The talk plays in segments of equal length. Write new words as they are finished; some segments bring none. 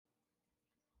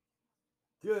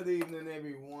Good evening,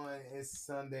 everyone. It's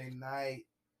Sunday night,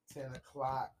 10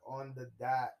 o'clock on the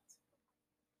dot.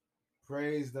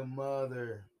 Praise the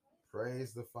mother,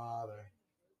 praise the father,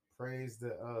 praise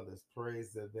the others,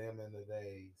 praise the them and the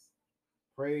days.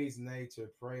 Praise nature,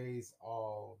 praise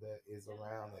all that is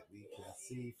around that we can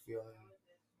see, feel,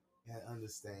 and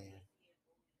understand.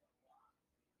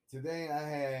 Today I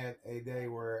had a day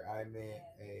where I met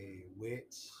a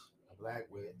witch, a black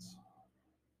witch.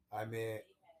 I met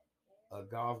a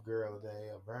golf girl today,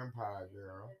 a vampire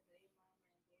girl.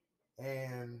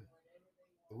 And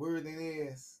the weird thing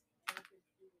is,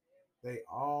 they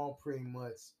all pretty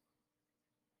much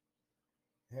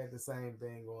had the same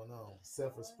thing going on,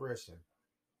 self expression.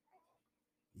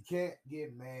 You can't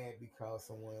get mad because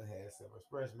someone has self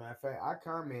expression. Matter of fact, I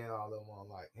comment all of them on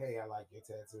like, hey, I like your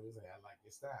tattoos, hey, I like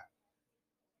your style.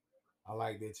 I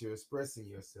like that you're expressing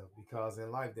yourself because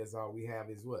in life, that's all we have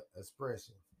is what?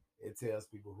 Expression. It tells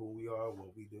people who we are,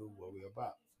 what we do, what we're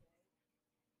about.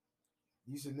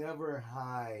 You should never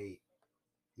hide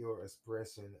your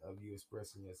expression of you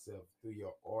expressing yourself through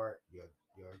your art,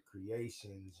 your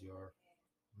creations, your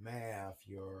math,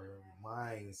 your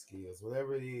mind skills,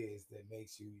 whatever it is that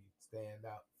makes you stand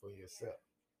out for yourself.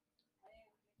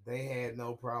 They had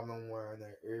no problem wearing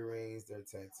their earrings, their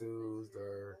tattoos,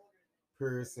 their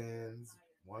piercings.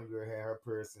 One girl had her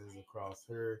piercings across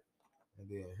her and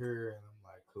then her, and I'm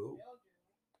like, cool.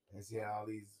 And she had all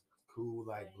these cool,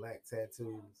 like black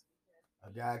tattoos. A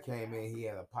guy came in, he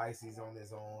had a Pisces on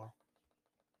his arm,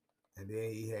 and then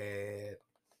he had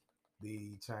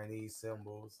the Chinese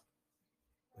symbols.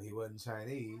 He wasn't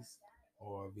Chinese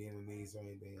or Vietnamese or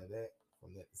anything like that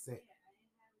from that descent.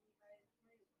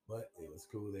 But it was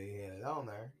cool they had it on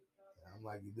there. And I'm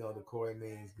like, the Corey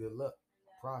means good luck,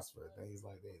 prosper, things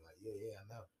like that. Like, yeah,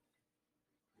 I know.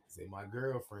 See, my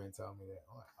girlfriend told me that.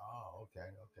 I'm like, oh, okay,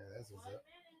 that's what's up.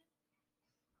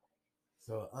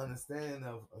 So understanding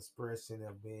of expression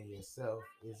of being yourself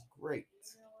is great.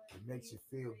 It makes you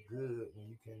feel good when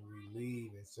you can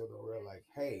relieve and show the world like,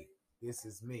 hey, this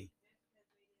is me.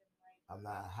 I'm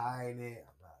not hiding it.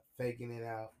 I'm not faking it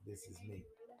out. This is me.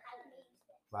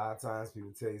 A lot of times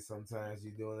people tell you sometimes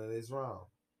you're doing it is wrong.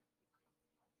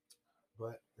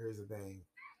 But here's the thing.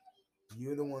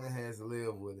 You're the one that has to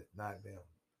live with it, not them.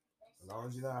 As long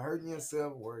as you're not hurting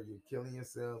yourself or you're killing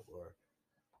yourself or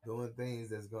doing things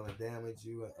that's gonna damage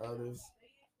you and others,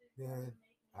 then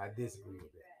I disagree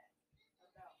with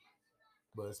that.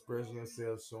 But expressing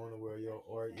yourself, showing the world your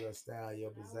art, your style, your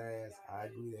pizzazz, I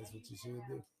agree that's what you should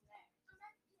do.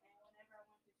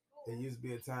 There used to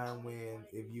be a time when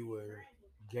if you were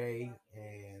gay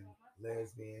and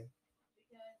lesbian,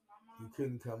 you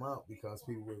couldn't come out because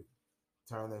people would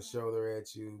turn their shoulder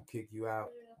at you, kick you out,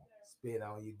 spit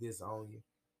on you, disown you.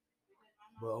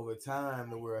 But over time,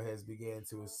 the world has begun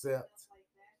to accept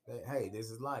that, hey,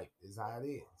 this is life. This is how it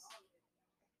is.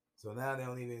 So now they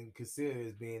don't even consider it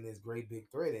as being this great big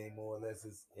threat anymore unless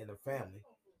it's in the family.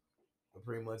 But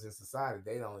pretty much in society,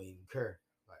 they don't even care.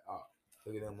 Like, oh,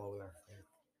 look at them over there. And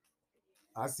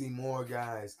I see more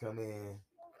guys come in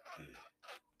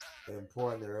and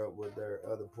partner up with their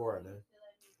other partner.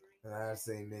 And I've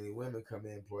seen many women come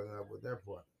in and partner up with their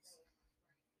partners.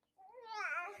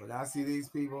 When I see these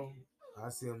people, I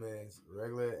see them as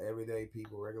regular, everyday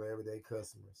people, regular, everyday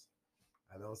customers.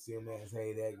 I don't see them as,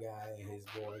 hey, that guy and his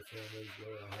boyfriend, his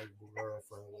girl, her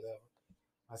girlfriend, whatever.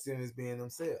 I see them as being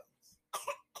themselves.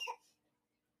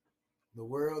 The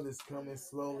world is coming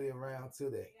slowly around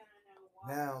to that.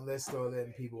 Now let's start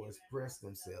letting people express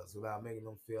themselves without making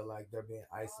them feel like they're being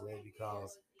isolated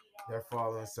because they're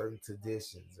following certain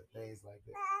traditions or things like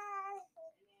that.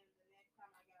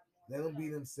 Let them be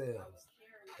themselves.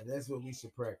 And that's what we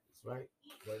should practice, right?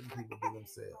 Letting people be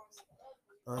themselves.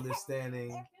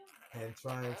 Understanding and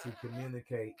trying to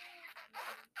communicate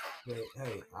that,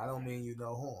 hey, I don't mean you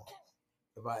no harm.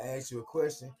 If I ask you a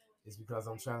question, it's because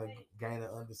I'm trying to gain an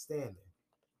understanding.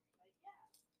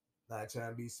 Not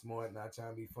trying to be smart, not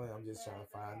trying to be funny. I'm just trying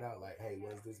to find out, like, hey,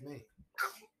 what does this mean?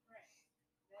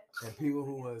 And people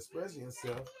who are expressing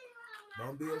yourself,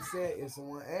 don't be upset if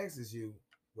someone asks you,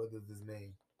 what does this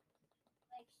mean?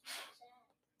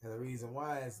 And the reason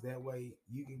why is that way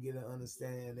you can get an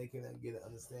understanding and they can get an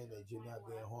understanding that you're not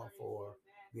being harmful or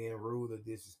being rude or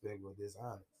disrespectful or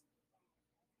dishonest.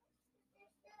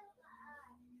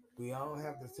 We all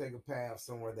have to take a path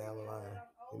somewhere down the line.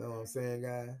 You know what I'm saying,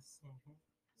 guys? Mm-hmm.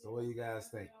 So what do you guys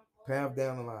think? Path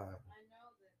down the line.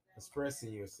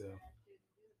 Expressing yourself.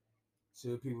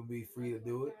 Should people be free to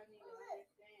do it?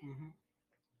 Mm-hmm.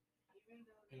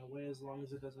 In a way, as long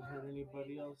as it doesn't hurt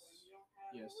anybody else,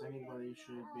 yes, anybody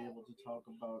should be able to talk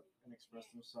about and express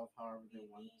themselves however they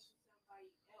want.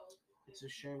 It's a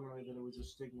shame, really, that it was a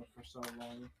stigma for so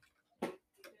long. Like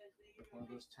one of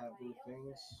those taboo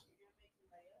things.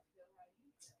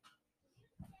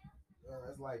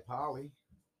 That's like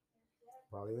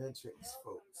polymetrics,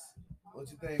 folks. What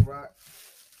you think, Rock?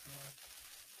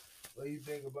 What do you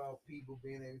think about people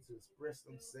being able to express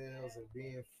themselves and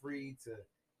being free to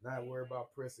not worry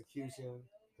about persecution?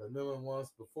 Because remember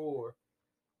once before,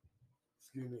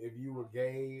 excuse me, if you were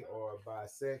gay or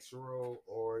bisexual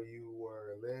or you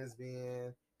were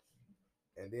lesbian,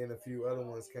 and then a few other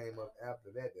ones came up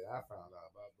after that that I found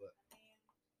out about, but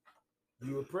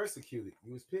you were persecuted.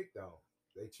 You was picked on.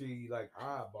 They treat you like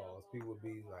eyeballs. People would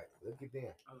be like, look at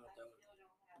them. I'm not that one,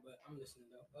 but I'm listening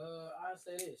though. I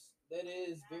say this: that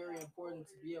is very important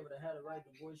to be able to have the right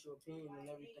to voice your opinion and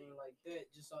everything like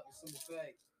that. Just off the simple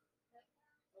fact,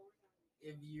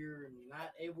 if you're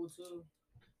not able to,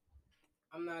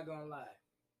 I'm not gonna lie,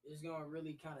 it's gonna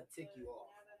really kind of tick you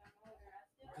off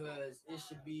because it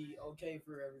should be okay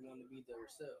for everyone to be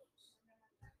themselves.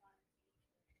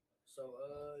 So,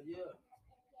 yeah,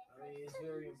 I mean, it's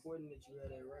very important that you have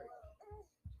that right.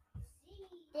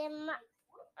 Then my,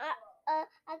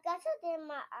 I got it in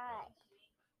my eye.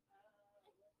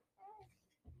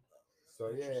 So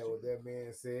yeah, Interesting. with that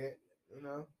being said, you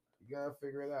gotta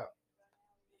figure it out.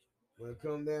 When it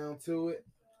comes down to it,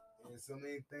 and so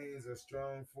many things are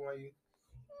strong for you,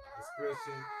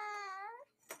 expression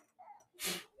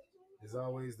is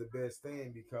always the best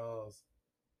thing because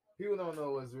people don't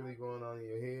know what's really going on in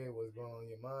your head, what's going on in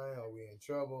your mind. Are we in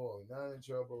trouble? Are we not in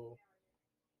trouble?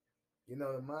 The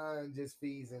mind just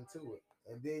feeds into it.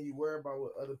 And then you worry about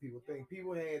what other people think.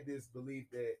 People had this belief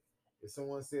that if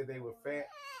someone said they were fat,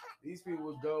 these people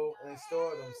would go and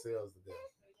starve themselves to death.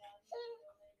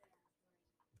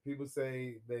 People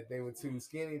say that they were too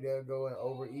skinny, they'll go and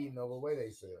overeat and overweight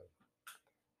themselves.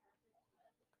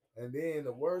 And then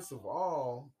the worst of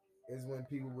all is when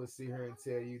people will sit here and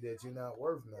tell you that you're not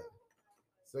worth nothing.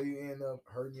 So you end up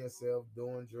hurting yourself,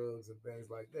 doing drugs and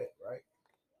things like that, right?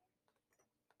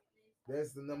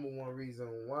 That's the number one reason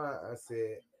why I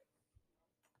said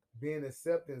being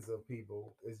acceptance of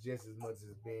people is just as much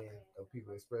as being of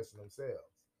people expressing themselves.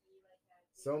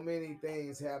 So many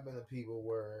things happen to people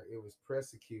where it was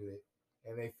persecuted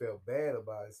and they felt bad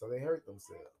about it, so they hurt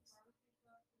themselves.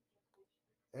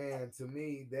 And to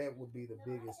me, that would be the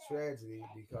biggest tragedy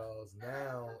because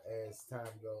now, as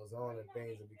time goes on and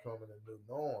things are becoming a new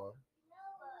norm,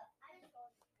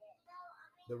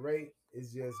 the rate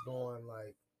is just going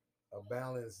like a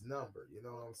balanced number. You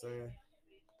know what I'm saying?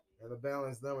 And a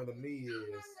balanced number to me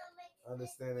is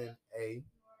understanding A,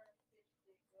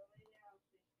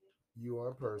 you are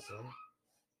a person,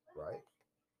 right?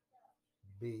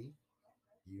 B,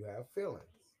 you have feelings.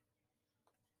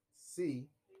 C,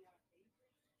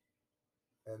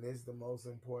 and this is the most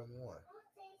important one,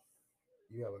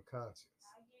 you have a conscience.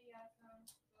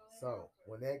 So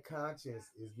when that conscience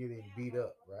is getting beat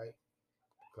up, right?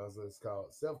 Because it's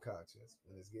called self-conscious.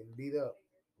 When it's getting beat up,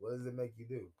 what does it make you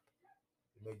do?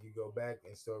 It make you go back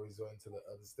and start resorting to the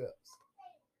other steps.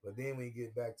 But then when you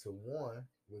get back to one,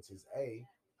 which is A,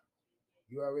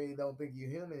 you already don't think you're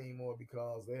human anymore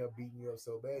because they are beating you up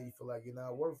so bad you feel like you're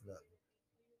not worth nothing.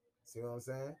 See what I'm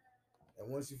saying? And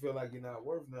once you feel like you're not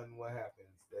worth nothing, what happens?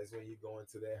 That's when you go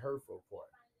into that hurtful part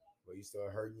where you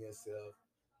start hurting yourself.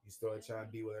 You start trying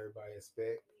to be what everybody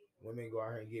expect. Women go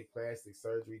out here and get plastic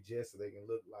surgery just so they can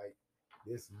look like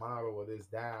this model or this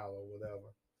dial or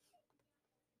whatever.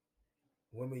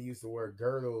 Women used to wear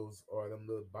girdles or them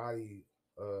little body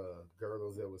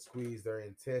girdles that would squeeze their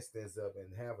intestines up, and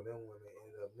half of them women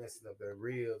ended up messing up their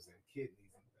ribs and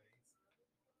kidneys and things.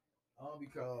 All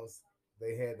because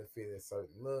they had to fit a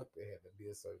certain look, they had to be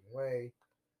a certain way,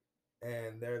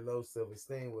 and their low self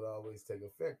esteem would always take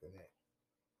effect in that.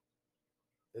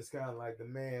 It's kind of like the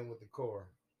man with the car.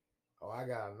 Oh, I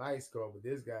got a nice car, but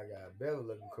this guy got a better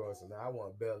looking car, so now I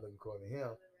want a better looking car than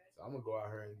him. So I'm gonna go out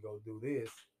here and go do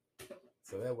this.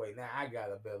 So that way now I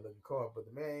got a better looking car, but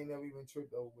the man ain't never even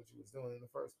tripped over what you was doing in the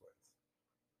first place.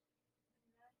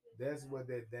 That's what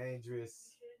that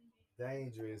dangerous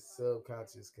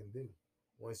subconscious can do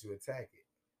once you attack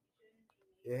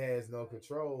it. It has no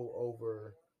control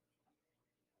over,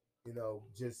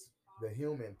 just the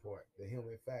human part, the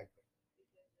human factor,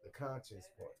 the conscious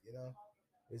part.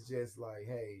 It's just like,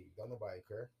 hey, don't nobody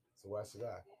care, so why should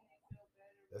I?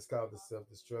 That's called the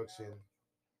self-destruction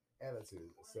attitude,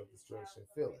 the self-destruction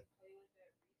feeling.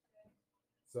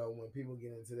 So when people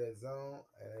get into that zone,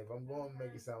 and if I'm going to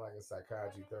make it sound like a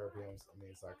psychiatry therapy,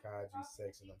 psychiatry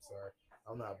section, I'm sorry,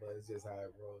 I'm not, but it's just how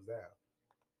it rolls down.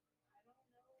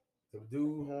 To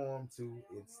do harm to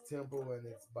its temple and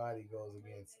its body goes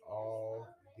against all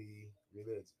the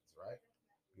religions, right?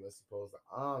 You're supposed to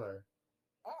honor,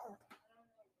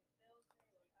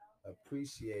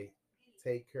 appreciate,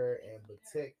 take care, and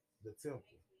protect the temple.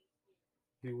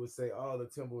 People would say, oh, the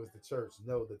temple is the church.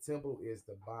 No, the temple is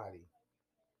the body,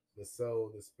 the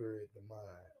soul, the spirit, the mind.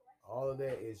 All of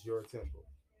that is your temple.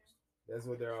 That's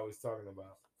what they're always talking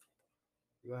about.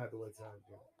 You're going to have to wait till I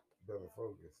get better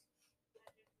focus.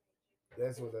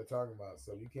 That's what they're talking about.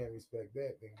 So if you can't respect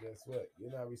that, then guess what?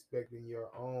 You're not respecting your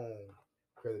own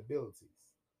credibilities.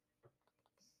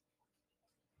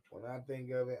 When I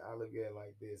think of it, I look at it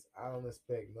like this. I don't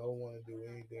expect no one to do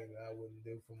anything that I wouldn't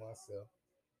do for myself.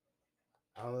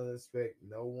 I don't expect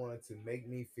no one to make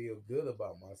me feel good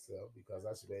about myself because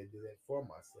I should be able to do that for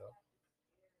myself.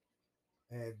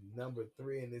 And number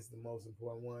three, and this is the most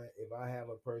important one, if I have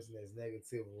a person that's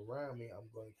negative around me, I'm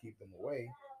going to keep them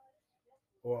away,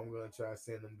 or I'm going to try to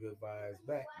send them good vibes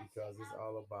back, because it's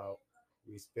all about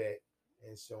respect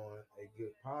and showing a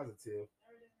good positive,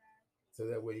 so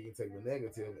that way you can take the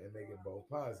negative and make it both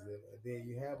positive, and then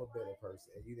you have a better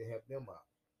person and you can help them out.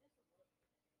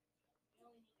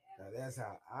 Now that's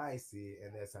how I see it,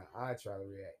 and that's how I try to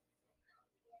react.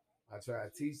 I try to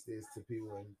teach this to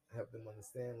people and help them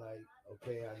understand, like,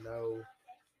 okay, I know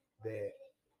that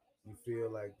you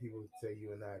feel like people say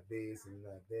you're not this and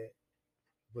you're not that,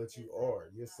 but you are.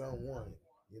 You're someone,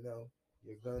 you know.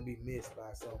 You're gonna be missed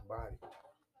by somebody.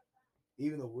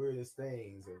 Even the weirdest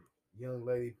things. A young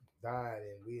lady died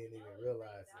and we didn't even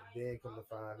realize it. Then come to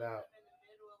find out,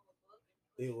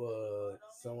 it was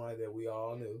someone that we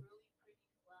all knew.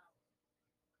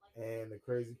 And the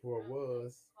crazy part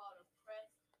was,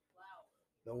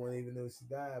 no one even knew she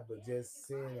died, but just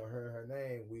seeing or hearing her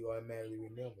name, we automatically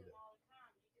remembered it.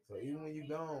 So even when you're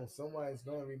gone, somebody's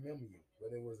gonna remember you.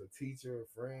 Whether it was a teacher, a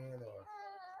friend, or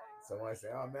somebody say,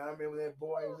 "Oh man, I remember that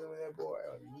boy. Remember that boy?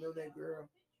 Or you know that girl?"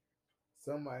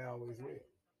 Somebody always will.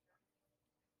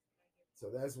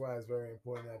 So that's why it's very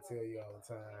important. I tell you all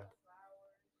the time: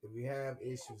 if you have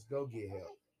issues, go get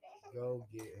help. Go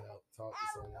get help. Talk to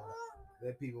someone.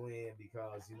 Let people in,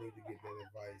 because you need to get that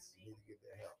advice. You need to get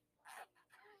that help.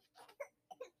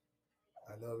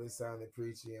 I know this sounded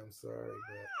preachy. I'm sorry,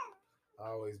 but I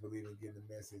always believe in getting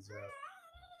the message out.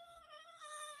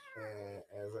 And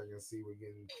as I can see, we're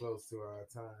getting close to our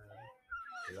time.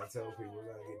 And I tell people we're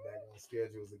gonna get back on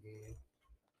schedules again.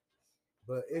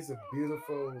 But it's a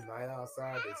beautiful night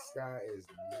outside. The sky is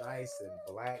nice and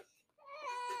black,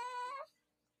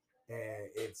 and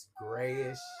it's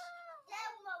grayish.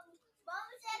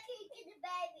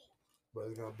 But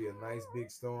it's gonna be a nice big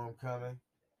storm coming,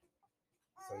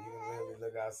 so you can really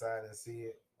look outside and see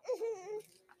it.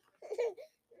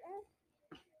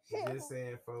 Just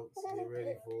saying, folks, get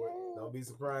ready for it. Don't be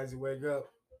surprised you wake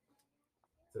up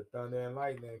to thunder and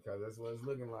lightning, because that's what it's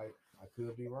looking like. I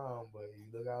could be wrong, but you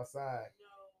look outside,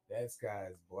 that sky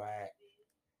is black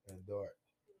and dark.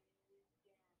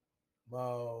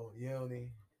 Mo,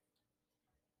 Uni.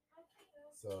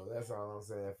 So that's all I'm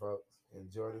saying, folks.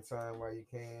 Enjoy the time while you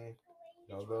can.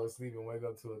 Don't go to sleep and wake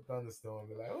up to a thunderstorm and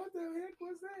be like, what the heck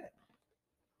was that?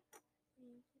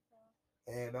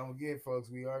 And don't forget, folks,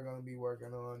 we are going to be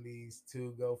working on these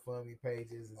 2 GoFundMe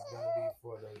pages. It's going to be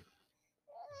for the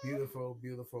beautiful,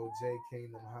 beautiful J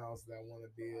Kingdom house that I want to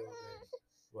build. And,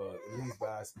 well, at least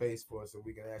buy a space for, so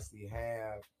we can actually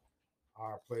have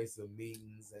our place of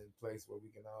meetings and place where we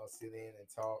can all sit in and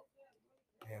talk,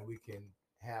 and we can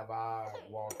have our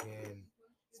walk-in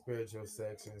spiritual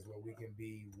sections where we can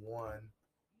be one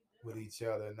with each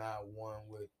other, not one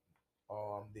with,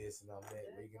 oh, I'm this and I'm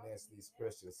that, where you can actually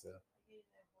express yourself.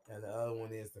 And the other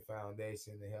one is the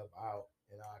foundation to help out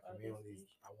in our communities.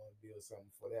 I want to build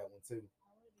something for that one too,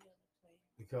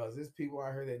 because there's people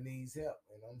out here that needs help.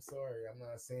 And I'm sorry, I'm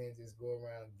not saying just go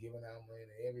around giving out money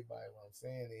to everybody. What I'm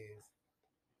saying is,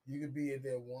 you could be at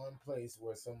that one place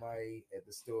where somebody at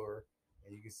the store,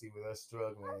 and you can see with us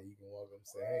struggling, and you can walk up and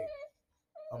say, hey,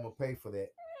 I'm gonna pay for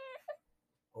that.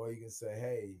 Or you can say,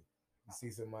 hey, you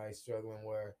see somebody struggling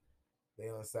where they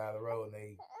on the side of the road and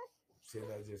they sitting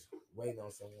there just waiting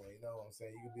on someone. You know what I'm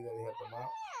saying? You can be there to help them out.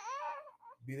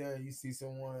 Be there and you see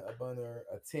someone up under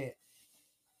a tent,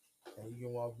 and you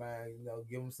can walk by and,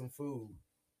 give them some food.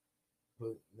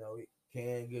 Put,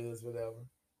 canned goods, whatever.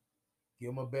 Give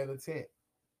them a better tent.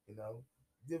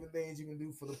 Different things you can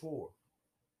do for the poor.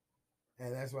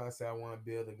 And that's why I say I want to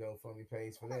build a GoFundMe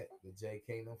page for that, the J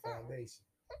Kingdom Foundation.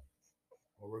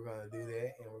 Well, we're going to do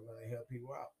that, and we're going to help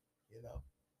people out.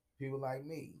 People like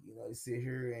me, you sit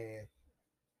here and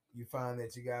you find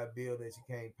that you got a bill that you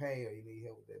can't pay, or you need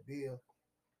help with that bill.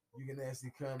 You can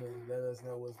actually come and let us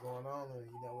know what's going on. And,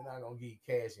 we're not going to give you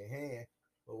cash in hand,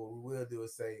 but what we will do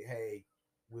is say, hey,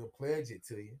 we'll pledge it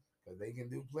to you, But they can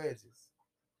do pledges.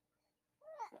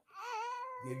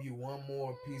 Give you one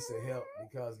more piece of help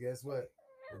because guess what?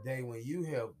 The day when you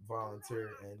help volunteer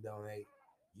and donate,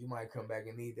 you might come back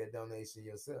and need that donation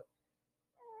yourself.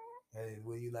 And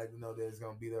would you like to know that it's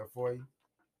gonna be there for you?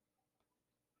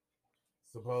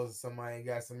 Suppose somebody ain't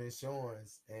got some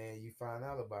insurance and you find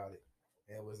out about it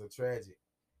and it was a tragic.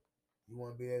 You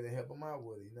want to be able to help them out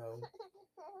with it, you know.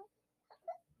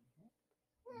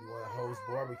 You want to host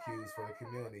barbecues for the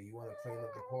community. You want to clean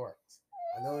up the parks.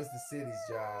 I know it's the city's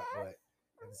job, but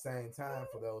at the same time,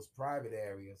 for those private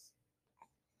areas,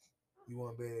 you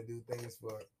want to be able to do things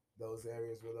for those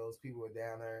areas where those people are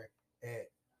down there at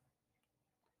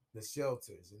the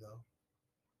shelters, you know.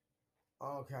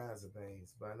 All kinds of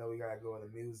things. But I know we got to go into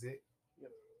music.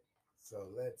 Yep. So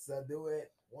let's do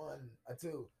it. 1, a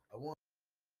 2, a 1.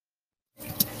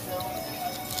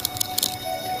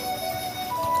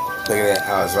 Look at that.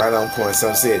 I was right on point.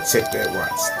 Some said, check that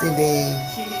watch. Ding ding.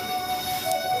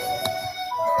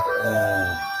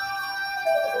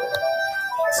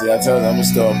 See, I told you I'm gonna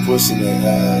start pushing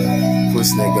that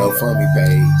GoFundMe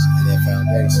page and that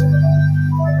foundation.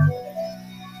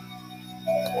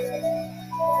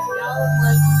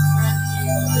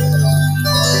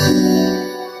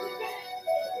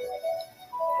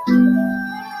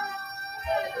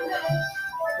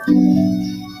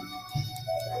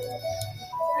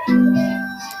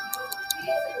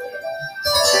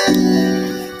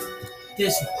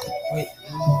 This wait.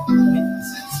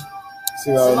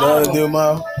 See what I love to do,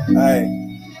 Mo? Hey,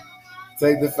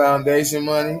 take the foundation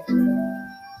money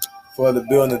for the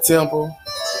building the temple,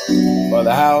 for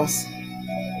the house.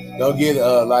 Don't get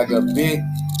like a big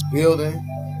building,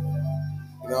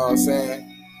 you know what I'm saying?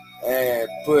 And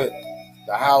put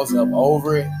the house up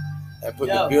over it and put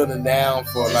the building down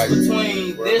for like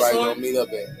between where this everybody one. gonna meet up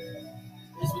at.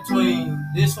 It's between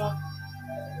this one,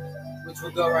 which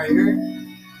will go right here,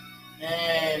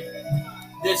 and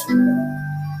this one,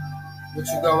 which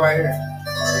will go right here.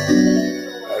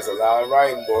 That's a lot of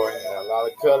writing, boy, and a lot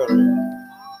of coloring.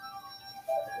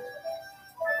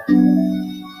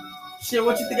 Shit,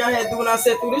 what you think I had to do when I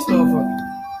sat through this motherfucker?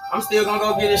 I'm still gonna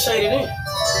go get it shaded in.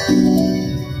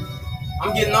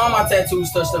 I'm getting all my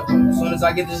tattoos touched up on as soon as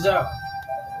I get this job.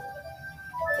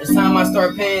 It's time I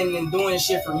start paying and doing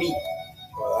shit for me.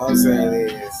 What I'm saying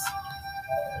is,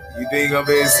 you think you're gonna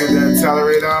be able to sit there and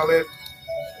tolerate all that?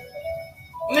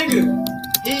 Nigga,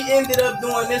 he ended up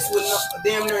doing this with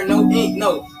damn near no ink.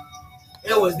 No,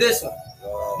 it was this one.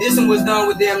 This one was done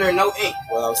with damn near no ink.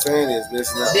 What I'm saying is,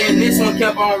 listen up. Then this one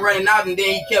kept on running out, and then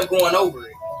he kept going over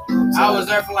it. I was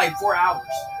there for like 4 hours.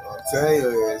 What I'm telling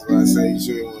you is, when I say you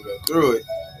sure you want to go through it,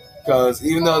 because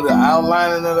even though the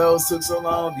outlining of those took so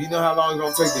long, do you know how long it's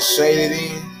gonna take to shade it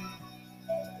in?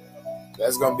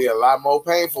 That's gonna be a lot more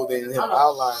painful than him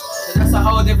outlining. That's a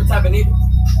whole different type of needle.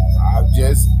 I'm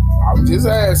just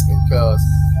asking, because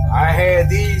I had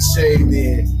these shaded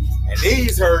in, and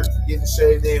these hurt getting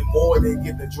shaded in more than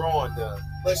getting the drawing done.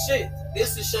 But shit,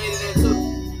 this is shaded in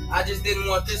too. I just didn't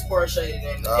want this part shaded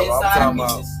in. I'm Inside talking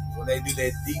pieces. about when they do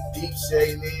that deep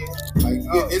shading in, like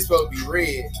it's supposed to be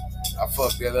red. I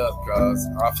fucked that up because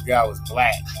I forgot it was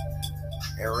black.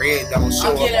 And red don't show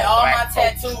up. I'm getting on all black my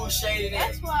folks. tattoos shaded in.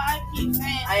 That's why I keep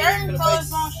saying I certain colors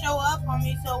won't show up on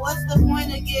me. So what's the point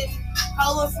of getting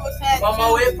colorful tattoos?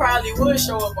 Momo, it probably would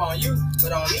show up on you,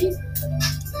 but on me?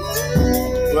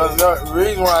 Well, the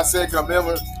reason why I said,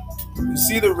 remember, you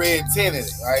see the red tint in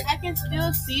it, right? I can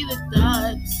still see the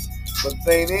dots. But the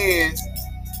thing is,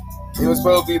 it was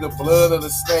supposed to be the blood of the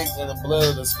snake and the blood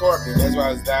of the scorpion. That's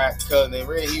why it's dyed colored in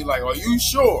red. He was like, are you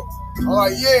sure? I'm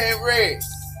like, yeah, it's red.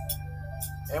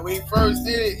 And when he first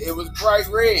did it, it was bright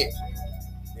red.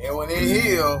 And when it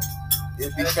healed,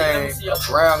 it became a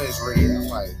brownish red. I'm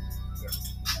like,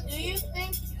 Do you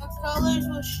think the colors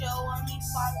will show on me,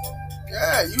 Papa?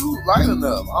 yeah, you light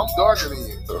enough. I'm darker than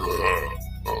you.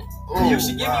 You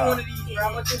should give me one of these.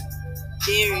 How much is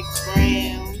Very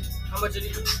brown. How much are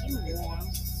these? You warm.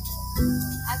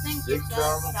 I think you're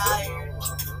so tired.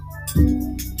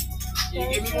 You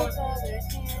give me one?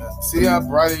 See how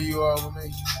brighter you are with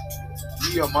me? You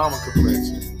your mama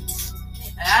complexion.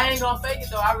 I ain't gonna fake it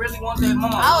though. I really want that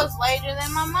mama. I was later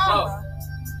than my mama.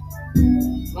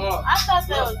 Oh. I thought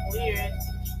that was weird.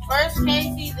 First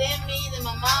Casey, then me, then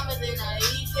my mama, then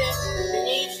Aisha,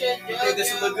 Denisha, You think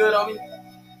this will look JoJo. good on me?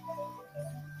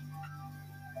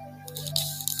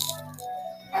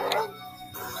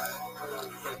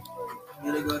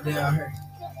 Let it go down here.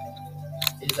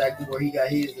 Exactly where he got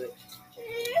his at.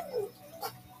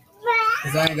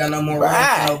 Cause I ain't got no more room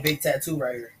for no big tattoo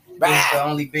right here. This is the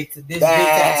only big tattoo to go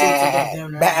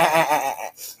down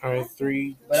there. All right,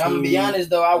 3. But I'm gonna be honest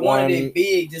though, I wanted it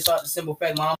big just off the simple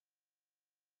fact my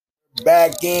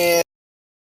Back in.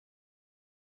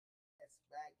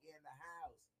 Back in the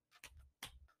house.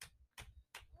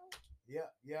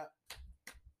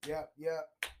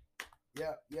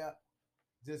 Yep.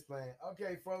 Just playing.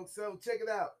 Okay, folks. So check it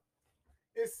out.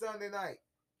 It's Sunday night,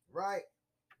 right?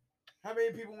 How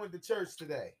many people went to church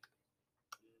today?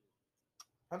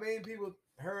 How many people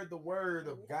heard the word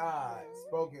of God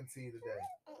spoken to you today?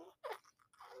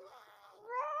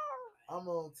 I'm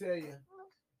gonna tell you.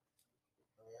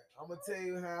 I'm gonna tell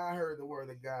you how I heard the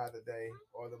word of God today,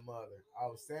 or the mother. I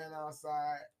was standing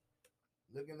outside,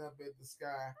 looking up at the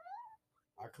sky.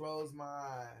 I closed my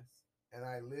eyes and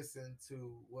I listened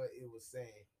to what it was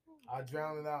saying. I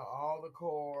drowned out all the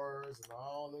chords and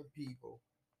all the people.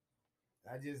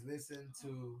 I just listened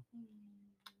to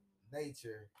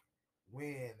nature,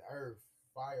 wind, earth,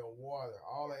 fire, water,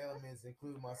 all the elements,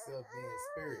 including myself being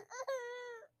spirit.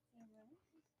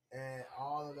 And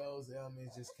all of those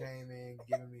elements just came in,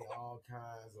 giving me all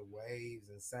kinds of waves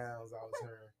and sounds I was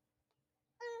hearing.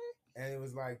 And it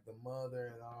was like the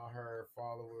mother and all her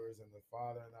followers and the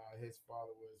father and all his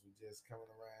followers were just coming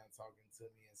around talking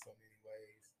to me in so many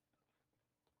ways.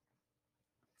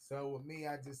 So with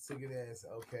me, I just took it as,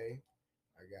 okay,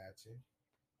 I got you.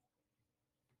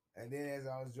 And then as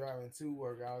I was driving to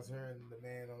work, I was hearing the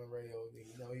man on the radio.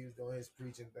 You know, he was doing his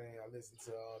preaching thing. I listened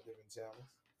to all different channels.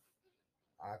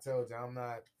 I told you I'm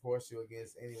not partial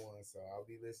against anyone, so I'll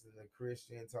be listening to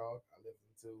Christian talk. I listen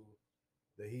to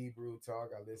the Hebrew talk.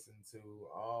 I listen to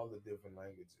all the different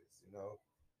languages, you know,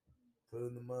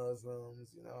 including the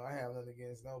Muslims. You know, I have nothing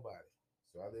against nobody,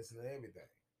 so I listen to everything.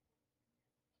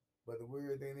 But the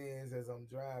weird thing is, as I'm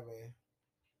driving,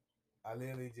 I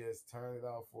literally just turned it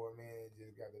off for a minute and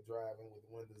just got to driving with the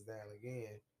windows down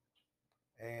again.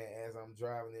 And as I'm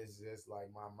driving, it's just like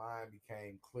my mind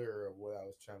became clearer of what I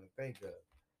was trying to think of.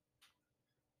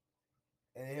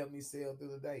 And it helped me sail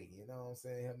through the day. You know what I'm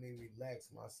saying? It helped me relax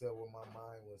myself where my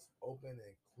mind was open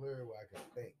and clear where I could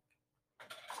think.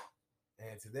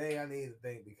 And today I need to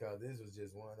think because this was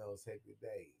just one of those hectic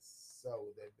days. So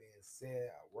with that being said,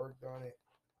 I worked on it.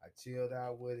 I chilled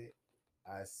out with it.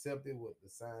 I accepted what the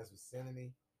signs were sending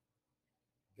me.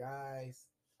 Guys,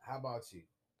 how about you?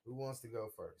 Who wants to go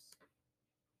first?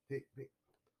 Pick.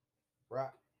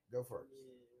 Rock, go first.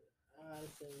 Yeah, I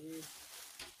say this.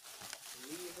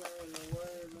 Leave her in the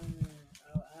word, man.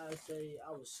 I say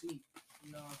I was asleep.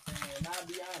 You know what I'm saying? And I'll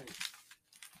be honest.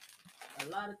 A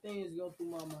lot of things go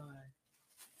through my mind.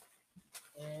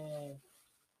 And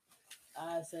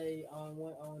I say on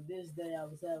this day I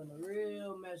was having a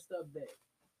real messed up day.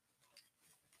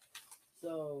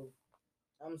 So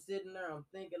I'm sitting there, I'm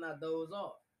thinking, I doze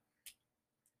off.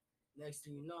 Next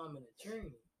thing you know, I'm in a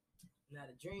dream. Now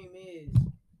the dream is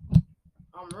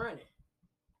I'm running.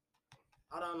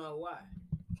 I don't know why.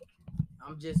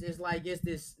 It's like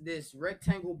it's this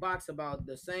rectangle box about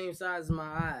the same size as my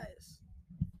eyes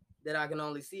that I can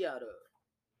only see out of.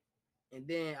 And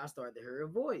then I started to hear a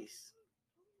voice.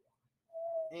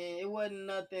 And it wasn't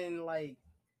nothing like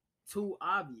too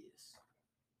obvious.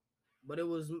 But it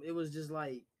was just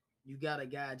like you gotta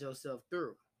guide yourself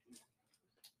through.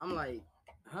 I'm like,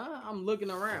 huh? I'm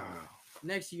looking around.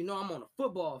 Next thing you know, I'm on a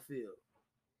football field.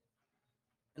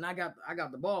 And I got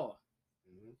the ball.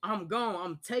 I'm gone.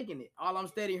 I'm taking it. All I'm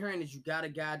steady hearing is you gotta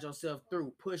guide yourself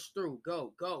through. Push through.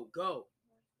 Go.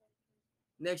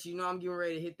 Next you know, I'm getting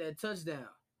ready to hit that touchdown.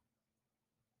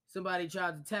 Somebody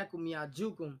tried to tackle me. I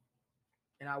juke them.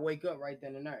 And I wake up right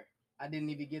then and there. I didn't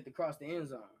even get to cross the end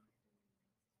zone.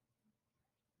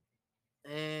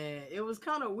 And it was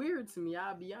kind of weird to me.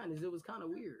 I'll be honest. It was kind of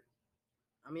weird.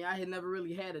 I mean, I had never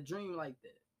really had a dream like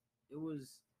that.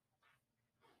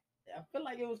 I feel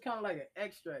like it was kind of like an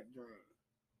extract dream.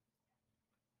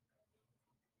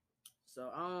 So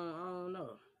I don't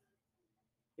know.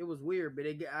 It was weird, but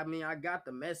I got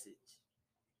the message.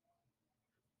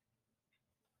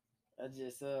 I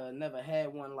just never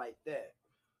had one like that.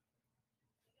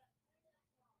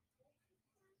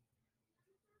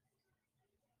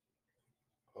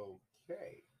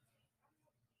 Okay.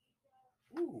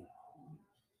 Ooh.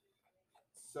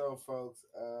 So folks,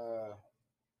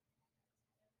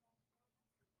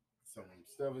 some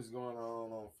stuff is going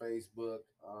on Facebook.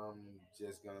 I'm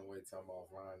just gonna wait till I'm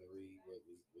offline to read what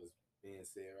was being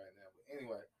said right now. But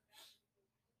anyway,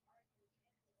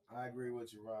 I agree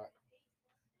with you, Rock.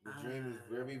 The dream is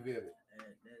very vivid.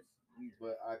 That's weird.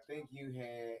 But I think you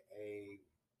had a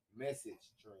message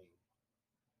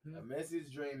dream. A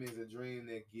message dream is a dream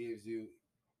that gives you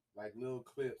like little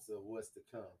clips of what's to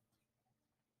come.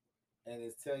 And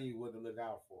it's telling you what to look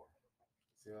out for.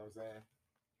 See what I'm saying?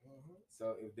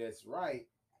 So if that's right,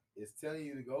 it's telling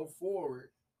you to go forward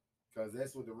because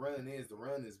that's what the run is. The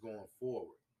run is going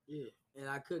forward. Yeah, and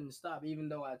I couldn't stop, even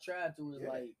though I tried to. It's Yeah,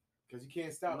 like because you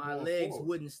can't stop. my going legs forward.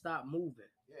 wouldn't stop moving.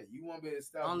 Yeah, you won't be able to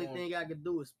stop. Only going... thing I could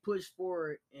do is push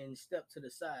forward and step to the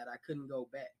side. I couldn't go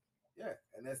back. Yeah,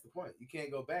 and that's the point. You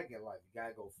can't go back in life. You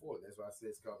gotta go forward. That's why I said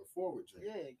it's called a forward dream.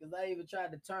 Yeah, because I even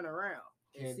tried to turn around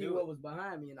and Can't see do what it. was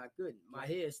behind me, and I couldn't. My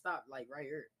head stopped like right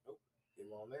here. Nope. It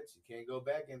won't let you. You can't go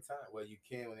back in time. Well, you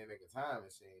can when they make a time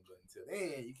machine, but until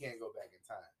then, you can't go back in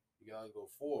time. You can only go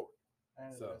forward.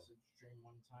 I had So- a message dream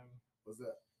one time. What's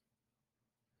up?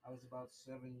 I was about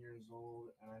 7 years old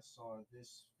and I saw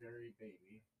this very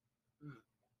baby. Mm.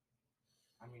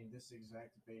 I mean, this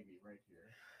exact baby right here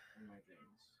in my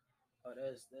dreams. Oh,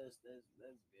 that's very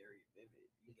vivid.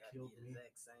 You It got killed the me.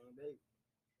 exact same baby.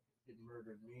 It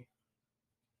murdered me.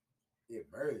 It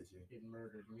murdered you. It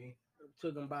murdered me.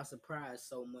 Took him by surprise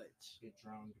so much It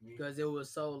drowned me. because it was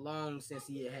so long since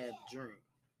he had the dream.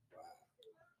 Wow.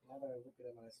 Now that I look at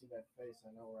him and I see that face,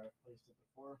 I know where I placed it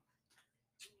before.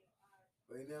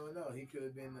 But you never know. He could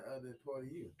have been the other part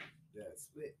of you that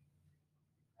split.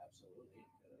 Absolutely.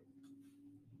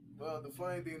 Well, the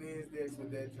funny thing is, Dex,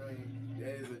 with that dream,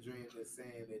 that is a dream that's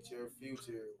saying that your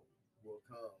future will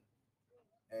come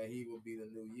and he will be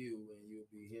the new you and you'll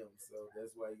be him. So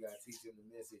that's why you got to teach him the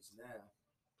message now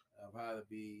of how to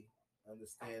be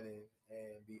understanding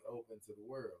and be open to the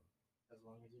world. As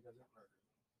long as he doesn't murder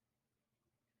me.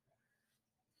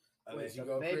 Unless you the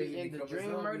go baby crazy in and the become a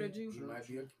dream zombie, murdered you? He might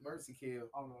be a mercy kill.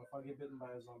 Oh no, if I get bitten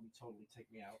by a zombie, totally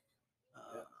take me out.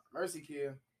 Yeah, mercy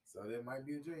kill. So that might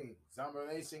be a dream. Zombie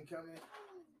nation coming.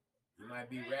 You might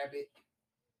be rabid.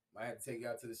 Might have to take you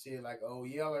out to the shed like old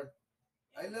Yeller.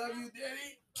 I love you,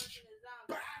 Daddy.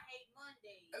 I hate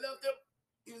Mondays. I love them.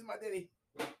 He was my daddy.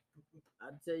 I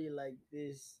tell you like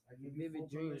this, I give you full vivid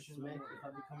dreams permission. smack If I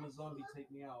become a zombie,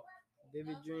 take me out.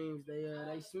 vivid dreams.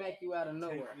 They smack you out of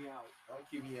nowhere. Take me out. Don't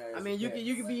keep me out. I mean, you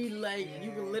can be like,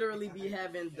 you can literally be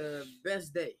having the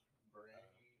best day,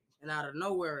 and out of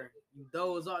nowhere you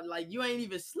doze off, like you ain't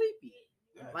even sleepy.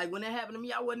 Like when that happened to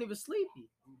me, I wasn't even sleepy.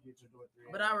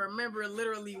 But I remember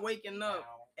literally waking up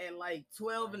at like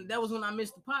 12, and that was when I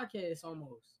missed the podcast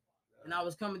almost. And I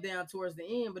was coming down towards the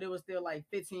end, but it was still like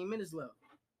 15 minutes left.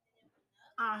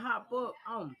 I hop up.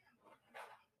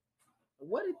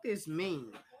 What did this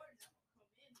mean?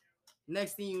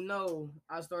 Next thing you know,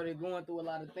 I started going through a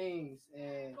lot of things,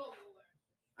 and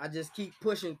I just keep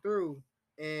pushing through.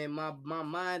 And my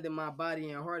mind and my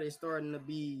body and heart is starting to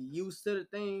be used to the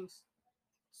things.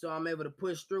 So I'm able to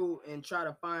push through and try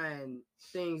to find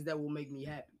things that will make me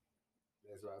happy.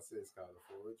 That's why I said it's called a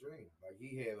forward dream. Like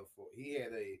he had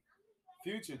a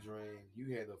future dream.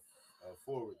 You had a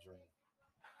forward dream.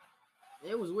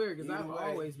 It was weird because Either I've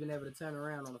way, always been able to turn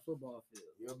around on a football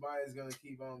field. Your body's gonna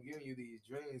keep on giving you these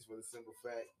dreams for the simple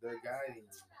fact they're guiding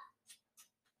you.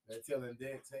 They're telling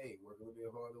Dex, hey, work a little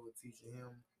bit harder with teaching him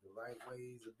the right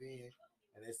ways of being,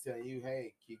 and it's telling you,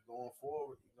 hey, keep going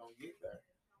forward. You're gonna get there.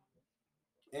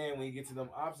 And when you get to them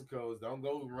obstacles, don't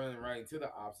go running right into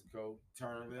the obstacle.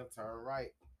 Turn left, turn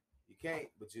right. You can't,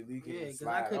 but you leave it. Yeah, because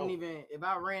I couldn't even, if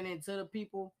I ran into the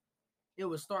people, it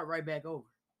would start right back over.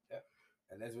 Yep.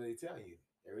 And that's what they tell you.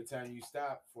 Every time you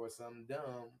stop for something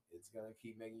dumb, it's going to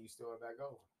keep making you start back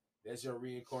over. That's your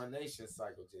reincarnation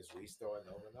cycle, just restarting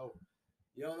over and over.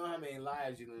 You don't know how many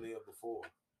lives you done lived before.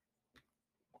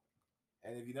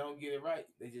 And if you don't get it right,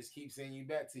 they just keep sending you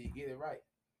back till you get it right.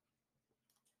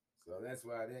 So that's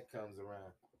why that comes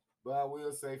around. But I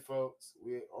will say, folks,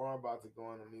 we are about to go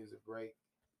on a music break.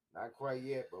 Not quite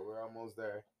yet, but we're almost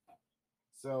there.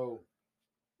 So,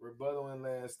 rebuttal and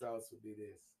last thoughts would be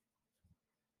this.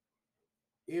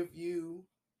 If you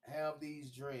have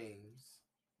these dreams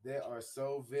that are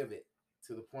so vivid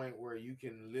to the point where you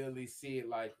can literally see it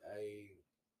like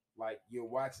you're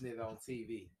watching it on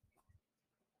TV,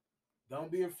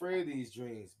 don't be afraid of these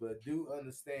dreams, but do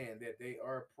understand that they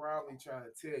are probably trying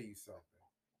to tell you something.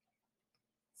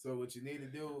 So what you need to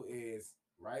do is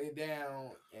write it down,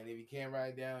 and if you can't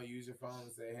write it down, use your phone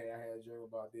and say, hey, I had a dream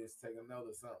about this, take a note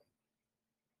or something.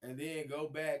 And then go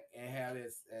back and have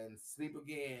this and sleep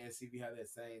again and see if you have that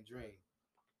same dream.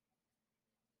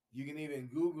 You can even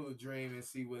Google a dream and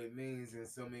see what it means in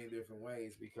so many different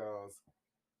ways because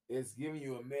it's giving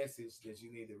you a message that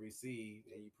you need to receive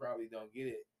and you probably don't get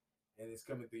it, and it's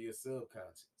coming through your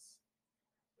subconscious.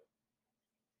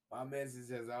 My message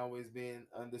has always been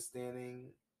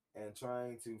understanding and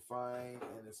trying to find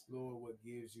and explore what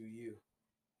gives you,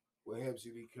 what helps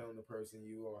you become the person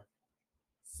you are.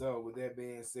 So with that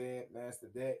being said, Master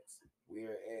Dex, we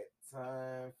are at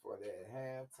time for that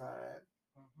halftime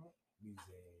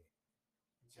music.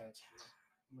 I'm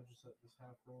gonna just let this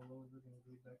half roll over and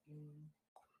go back in.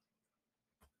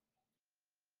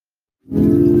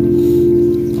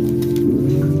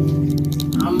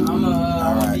 I'm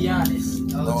be honest.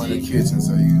 Go in the kitchen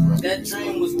so you can that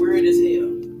dream was weird as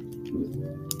hell.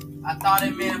 I thought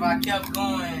it meant if I kept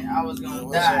going, I was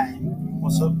gonna die.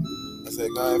 What's up? I said,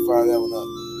 go ahead and fire that one up.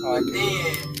 But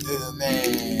then,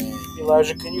 Man.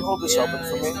 Elijah, can you hold this open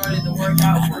for it me? started to work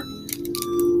out for me.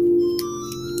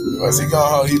 What's he gonna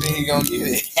hold? You think he gonna get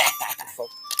it?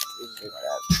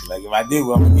 Like, if I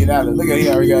do, I'm gonna get out of it. Look at he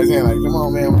already got his hand. Like, come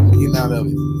on, man, I'm getting out of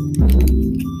it.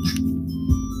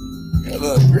 Yeah,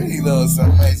 look, pretty little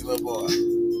something, nice little boy.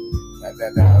 That,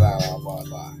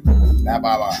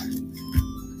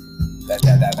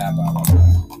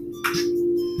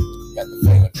 got the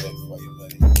finger thing for you,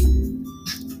 buddy.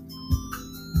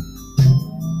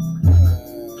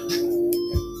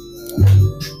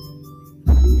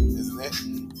 Isn't it?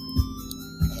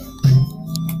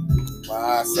 My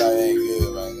eyesight ain't good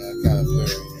right now. Kind of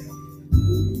blurry.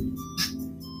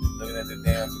 Looking at the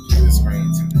damn computer screen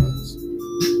too much.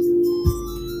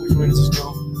 Which way does this go?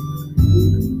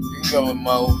 You can go with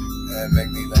Mo and make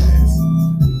me last.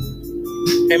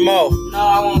 Hey, Mo. No,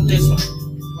 I want this one.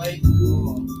 Wait.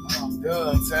 Hold on. Dude,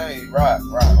 I'm telling you, rock.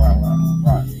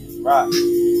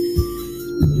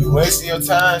 You're wasting your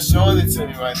time showing it to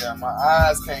me right now. My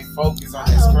eyes can't focus on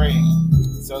the screen.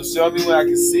 So show me when I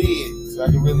can see it, so I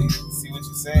can really see what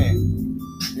you're saying.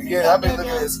 Again, I've been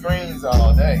looking at screens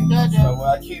all day. So when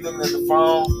I keep looking at the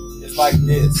phone, it's like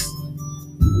this.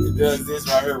 It does this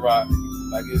right here, rock.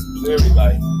 Like it's blurry,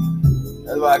 like.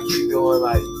 That's why I keep doing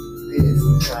like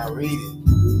this, trying to read it.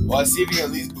 Or see if you can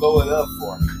at least blow it up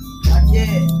for me. I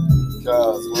can't.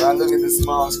 Because when I look at the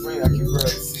small screen, I can barely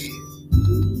see it.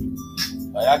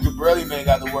 Like I could barely make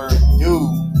out the word do.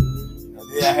 And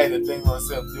then I had to think to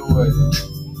myself, do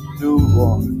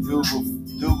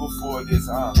before this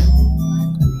on.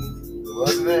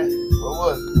 Wasn't it? What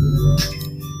was it?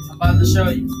 I'm about to show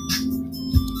you.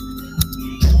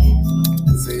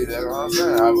 See, that's what I'm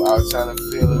saying. I was trying to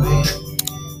fill it in.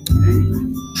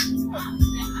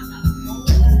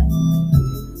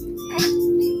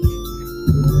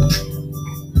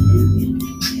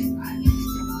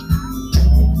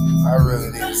 I really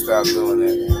need to stop doing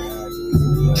that, man.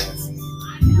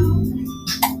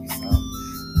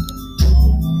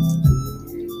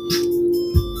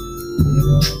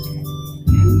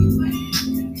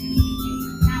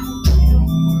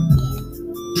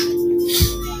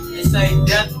 It say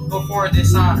death before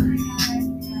dishonor.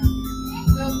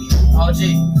 OG.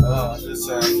 I'm just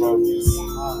trying to focus.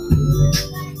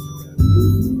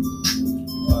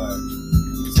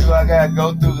 See what I gotta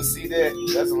go through to see that?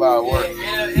 That's a lot of work.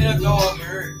 Yeah, it'll go up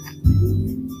here.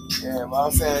 Yeah, but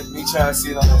I'm saying me trying to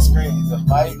see it on the screen. The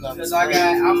light on the Because screen.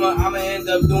 I'm gonna end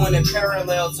up doing it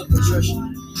parallel to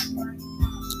Patricia.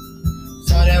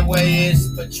 So that way it's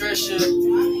Patricia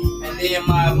and then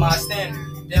my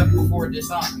standard, death before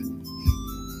dishonor.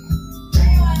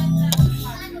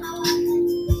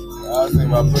 I was thinking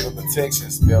about putting a protection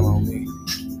spell on me.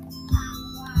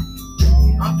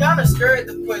 I'm kind of scared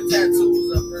to put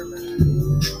tattoos up here, man.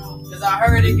 Because I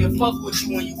heard it can fuck with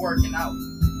you when you working out.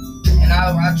 And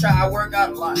I work out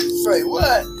a lot. Say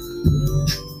what?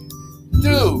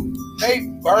 Dude, they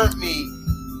burnt me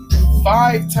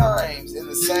 5 times in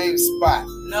the same spot.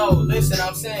 No, listen,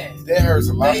 I'm saying. That hurts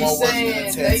a lot They more worse than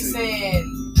a saying tattoo.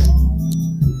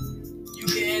 you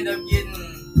can end up getting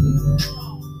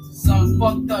some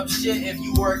fucked up shit if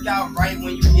you work out right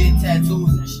when you get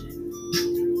tattoos and shit.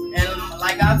 And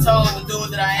like I told the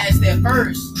dude that I asked at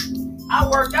first, I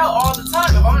work out all the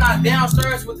time. If I'm not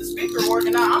downstairs with the speaker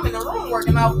working out, I'm in the room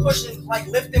working out, pushing, like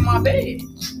lifting my bed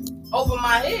over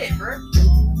my head, bro.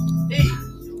 Hey,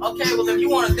 okay, well if you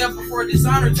want a death before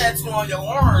dishonor tattoo on your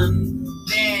arm,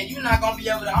 then you're not gonna be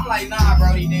able to. I'm like, nah,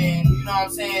 Brody. Then you know what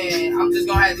I'm saying? I'm just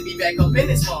gonna have to be back up in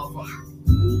this motherfucker.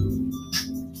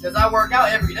 Cause I work out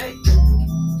every day.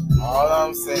 All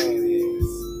I'm saying is,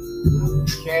 you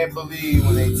can't believe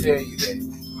when they tell you that.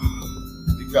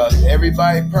 Because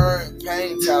everybody's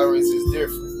pain tolerance is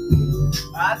different.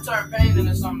 I turn pain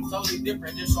into something totally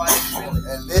different just so I can feel it.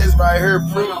 And this right here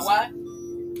You proves know why?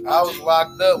 I was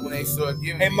locked up when they started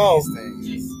giving me Mo. these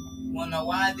things. Wanna know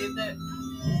why I did that?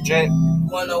 Jay.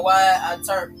 Wanna know why I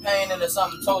turned pain into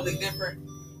something totally different?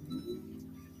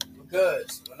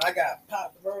 Because when I got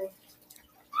popped, bro,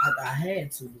 I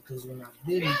had to, because when I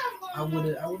didn't, I would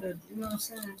have, you know what I'm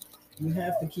saying? You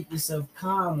have to keep yourself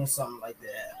calm when something like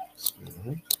that happens.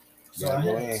 Mm-hmm. So I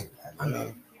had to. I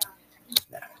know.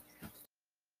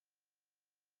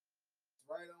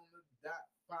 Right on the dot,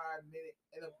 5 minute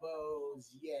in the bowls.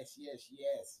 Yes,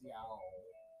 y'all.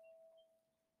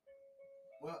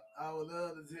 Well, I would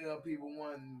love to tell people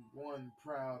one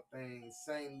proud thing.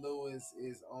 St. Louis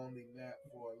is on the map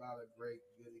for a lot of great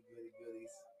goodies.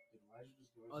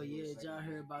 Oh yeah, did y'all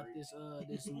hear about this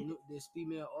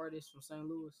female artist from St.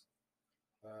 Louis?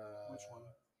 Which one?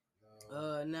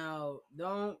 No. Now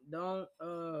don't There's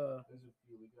a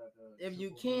few. We got if you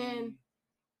Triple can B.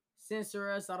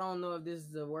 censor us. I don't know if this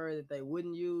is a word that they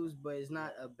wouldn't use, but it's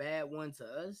not a bad one to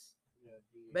us. We got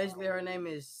D. Basically, her name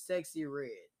is Sexy Red.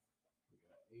 We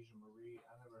got Asia Marie.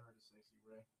 I never heard of Sexy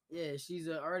Ray. Yeah, she's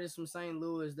an artist from St.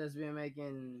 Louis that's been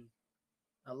making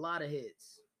a lot of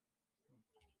hits.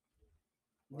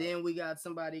 Wow. Then we got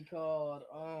somebody called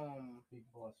Big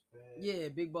Boss Fed. yeah,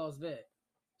 Big Boss Vet.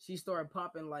 She started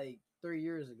popping like 3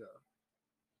 years ago.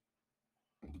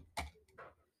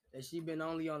 And she been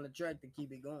only on the track to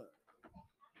keep it going.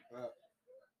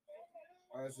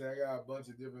 Honestly, I got a bunch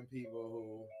of different people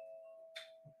who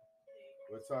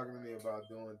were talking to me about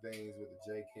doing things with the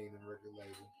J Kingdom record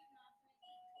label.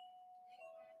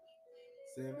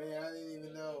 Said, man, I didn't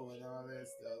even know and all that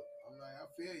stuff. I'm like, I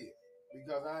feel you.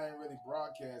 Because I ain't really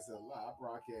broadcast a lot. I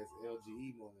broadcast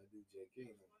LGE more than I do J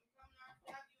Kingdom.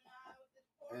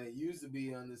 And it used to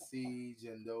be Under Siege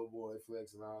and Doughboy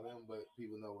Flex and all them, but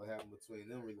people know what happened between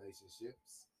them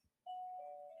relationships.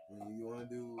 When you want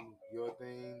to do your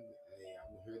thing, hey,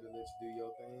 I'm here to let you do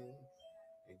your thing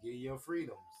and get your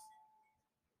freedoms.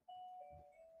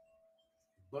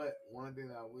 But one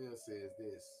thing I will say is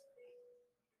this.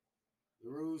 The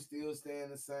rules still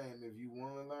stand the same. If you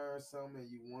want to learn something,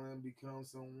 you want to become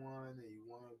someone, and you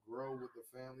want to grow with the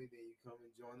family, then you come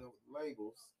and join up with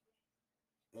labels,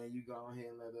 and you go ahead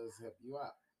and let us help you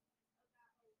out.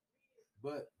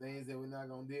 But things that we're not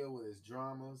going to deal with is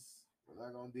dramas. We're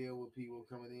not going to deal with people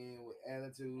coming in with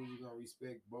attitudes. You're going to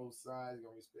respect both sides. You're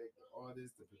going to respect the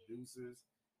artists, the producers.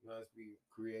 You're going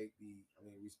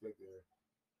to respect the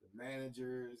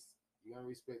managers. You're going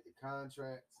to respect the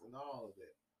contracts and all of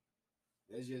that.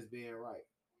 That's just being right.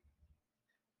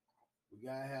 We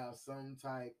gotta have some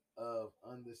type of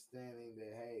understanding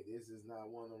that, hey, this is not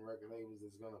one of them record labels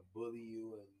that's gonna bully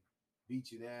you and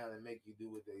beat you down and make you do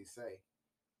what they say.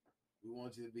 We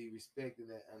want you to be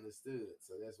respected and understood.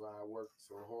 So that's why I work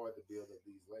so hard to build up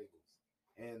these labels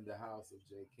and the House of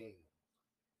J Kingdom.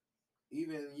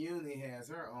 Even Uni has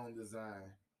her own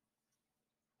design.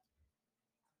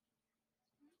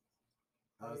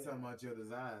 I was talking about your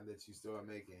design that you started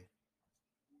making.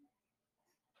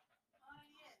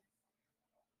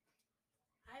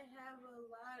 I have a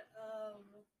lot of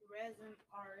resin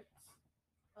arts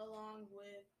along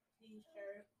with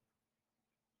t-shirt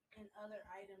and other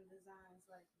item designs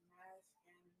like mask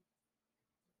and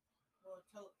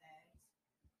tote bags.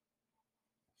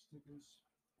 Stickers.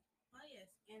 Oh yes,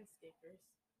 and stickers.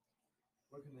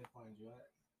 Where can they find you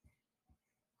at?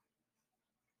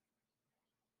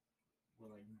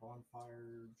 We're like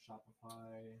Bonfire,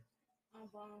 Shopify. On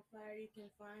Bonfire, you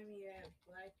can find me at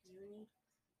Black Uni.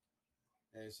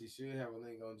 And she should have a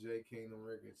link on J Kingdom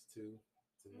Records too,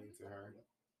 to link to her.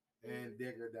 And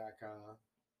Decker.com.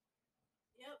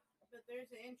 Yep, but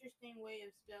there's an interesting way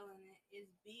of spelling it.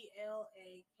 It's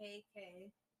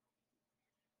BLAKKUNI.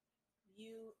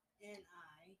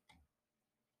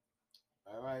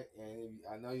 All right, and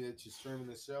I know that you're streaming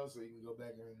the show, so you can go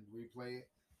back and replay it.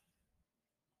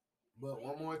 But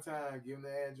one more time, give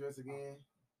them the address again.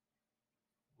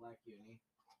 Black Uni.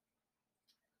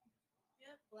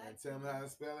 Yep, Black And tell them how to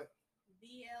spell it.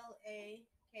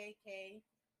 BLAKKUNI.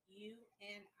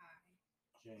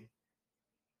 J.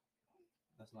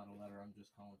 That's not a letter. I'm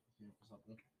just calling here for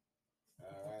something.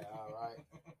 All right.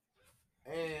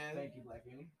 And Thank you, Black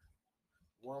Uni.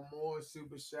 one more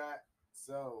super shot.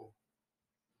 So,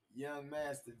 Young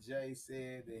Master Jay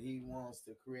said that he wants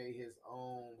to create his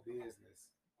own business.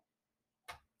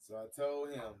 So I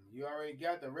told him, you already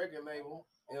got the record label,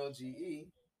 LGE.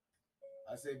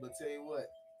 I said, but tell you what,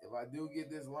 if I do get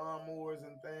this lawnmowers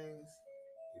and things,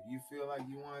 if you feel like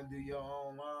you want to do your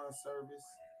own lawn service,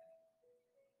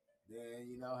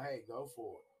 then, hey, go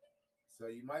for it. So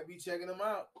you might be checking him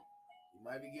out. You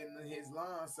might be getting his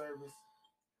lawn service.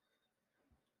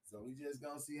 So we just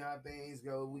gonna see how things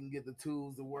go. We can get the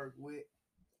tools to work with,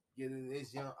 getting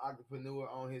this young entrepreneur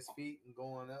on his feet and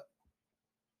going up.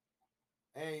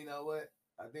 And you know what?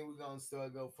 I think we're gonna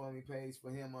start a GoFundMe page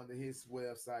for him under his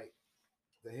website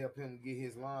to help him get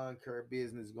his lawn care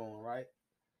business going, right?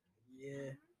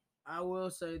 Yeah. I will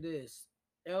say this.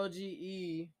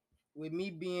 LGE, with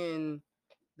me being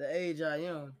the age I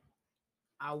am,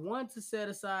 I want to set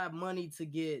aside money to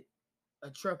get a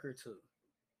truck or two.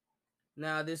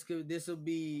 Now this will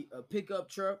be a pickup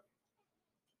truck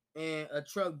and a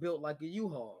truck built like a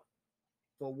U-Haul.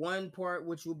 For one part,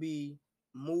 which will be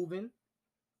moving,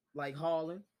 like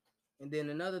hauling, and then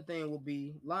another thing will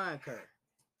be line care,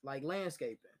 like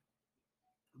landscaping.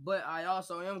 But I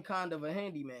also am kind of a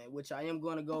handyman, which I am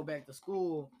going to go back to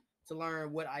school to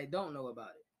learn what I don't know about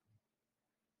it.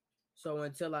 So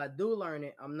until I do learn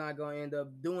it, I'm not going to end up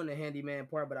doing the handyman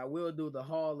part, but I will do the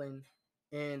hauling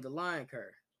and the line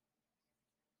care.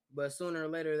 But sooner or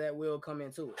later, that will come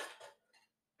into it.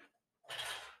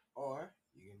 Or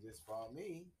you can just follow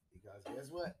me because guess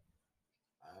what?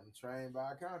 I'm trained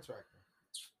by a contractor.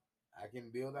 I can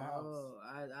build a house. Oh,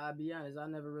 I'll be honest, I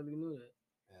never really knew that.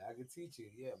 And I can teach you.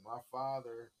 Yeah, my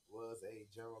father was a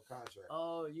general contractor.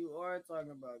 Oh, you are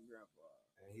talking about grandpa.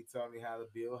 And he taught me how to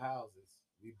build houses.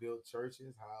 We built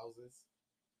churches, houses.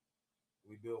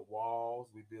 We built walls.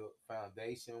 We built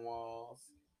foundation walls.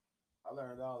 I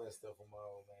learned all that stuff from my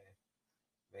old man.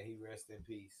 May he rest in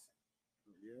peace.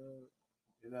 Yeah.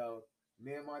 You know,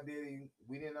 me and my daddy,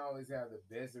 we didn't always have the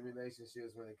best of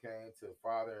relationships when it came to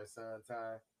father and son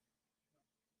time.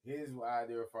 His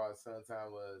idea for our son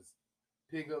time was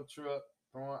pickup truck,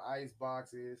 throwing ice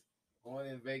boxes, going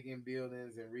in vacant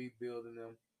buildings and rebuilding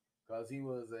them. Because he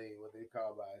was a, what they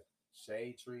call a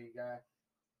shade tree guy.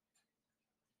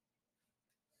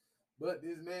 But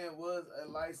this man was a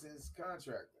licensed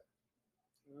contractor.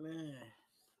 Man.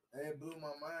 And it blew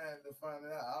my mind to find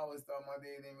out. I always thought my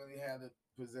dad didn't really have to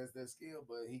possess that skill,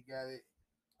 but he got it,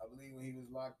 I believe, when he was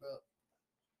locked up.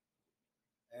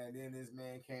 And then this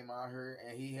man came out here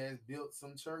and he has built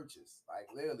some churches. Like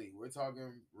literally, we're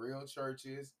talking real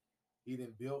churches. He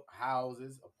done built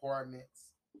houses,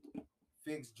 apartments,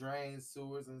 fixed drains,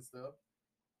 sewers, and stuff.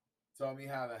 Taught me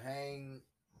how to hang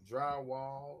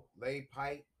drywall, lay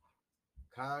pipe,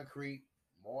 concrete,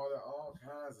 mortar, all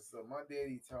kinds of stuff. My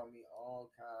daddy taught me all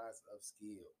kinds of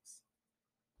skills.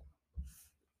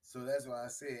 So that's why I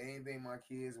said anything my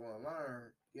kids want to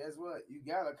learn, guess what? You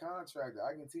got a contractor.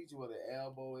 I can teach you what an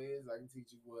elbow is. I can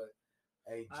teach you what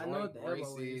a joint I know what the brace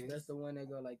elbow is. That's the one that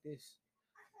go like this.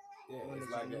 Yeah, one it's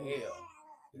that like you an move. L.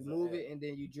 You It's move an it L. and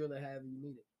then you drill it however you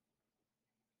need it.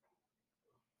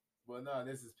 But no,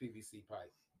 this is PVC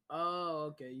pipe.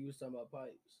 Oh, okay. You was talking about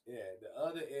pipes. Yeah, the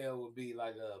other L would be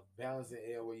like a balancing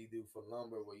L where you do for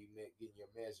lumber where you get your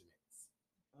measurements.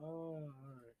 Oh,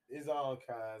 all right. There's all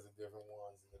kinds of different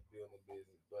ones in the building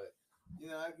business, but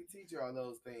you know, I can teach you all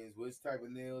those things. Which type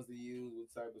of nails to use, what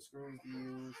type of screws to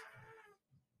use,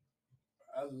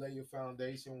 how to lay your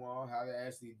foundation wall, how to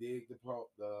actually dig the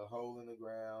hole in the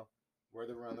ground, where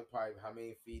to run the pipe, how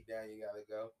many feet down you gotta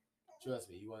go.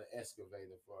 Trust me, you want an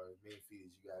excavator for as many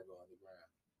feet as you gotta go underground.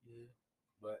 Yeah.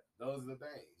 But those are the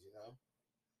things, you know.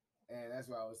 And that's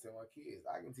why I always tell my kids,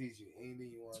 I can teach you anything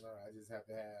you want to learn. I just have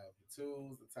to have the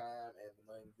tools, the time, and the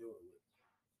money to do it with.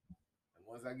 And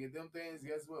once I get them things,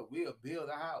 guess what? We'll build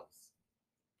a house.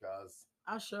 Because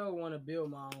I sure want to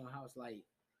build my own house. Like,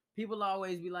 people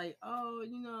always be like, oh,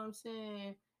 you know what I'm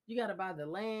saying? You got to buy the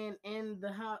land and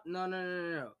the house. No, no, no,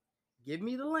 no, no. Give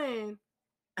me the land.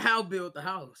 I'll build the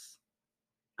house.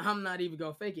 I'm not even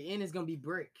going to fake it. And it's going to be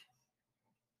brick.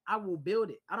 I will build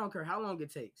it. I don't care how long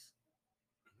it takes.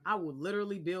 I will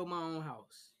literally build my own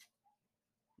house.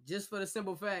 Just for the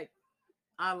simple fact,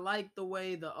 I like the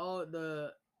way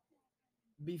the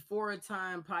before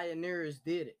time pioneers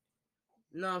did it.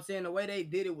 You know what I'm saying? The way they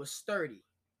did it was sturdy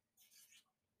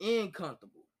and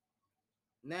comfortable.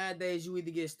 Nowadays, you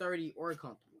either get sturdy or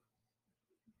comfortable.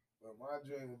 but my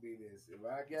dream would be this. If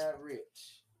I got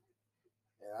rich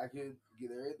and I could get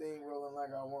everything rolling like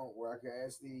I want, where I could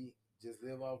actually just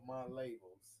live off my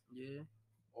labels. Yeah.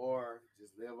 Or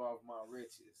just live off my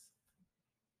riches.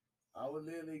 I would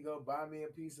literally go buy me a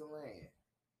piece of land.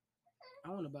 I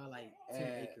want to buy like 10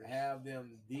 And acres. have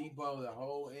them debo the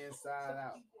whole inside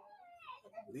out.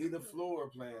 Leave the floor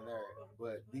playing there,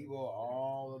 but debo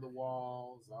all of the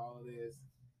walls, all of this,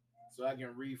 so I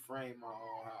can reframe my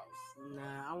own house.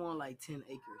 Nah, I want like 10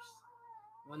 acres.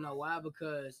 Wanna know why?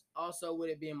 Because also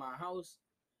with it being my house,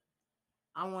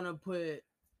 I want to put.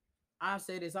 I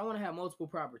say this. I want to have multiple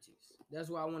properties. That's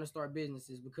why I want to start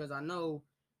businesses because I know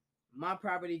my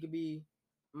property could be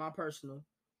my personal.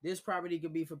 This property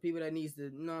could be for people that needs to,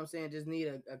 you know what I'm saying, just need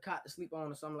a cot to sleep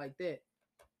on or something like that.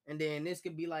 And then this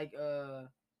could be like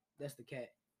that's the cat.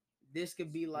 This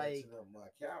could be like Scratching up my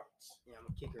couch. yeah, I'm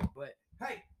gonna kick her butt.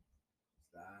 Hey,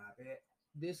 stop it.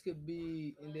 This could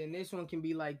be, and then this one can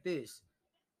be like this.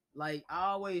 Like I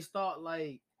always thought,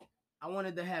 like I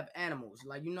wanted to have animals.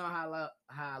 Like you know how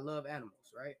I love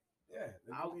animals, right? Yeah,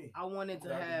 look at me. I wanted to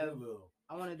Dr. have Doolittle.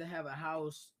 I wanted to have a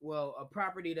house, well, a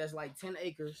property that's like 10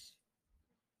 acres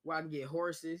where I can get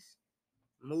horses,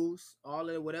 moose, all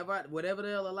of whatever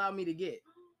they'll allow me to get,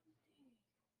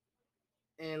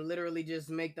 and literally just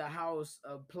make the house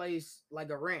a place like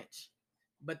a ranch,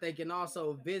 but they can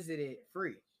also visit it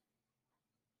free.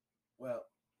 Well,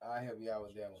 I'll help you out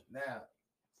with that one. Now,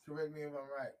 correct me if I'm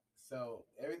right. So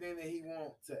everything that he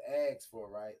wants to ask for,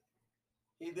 right?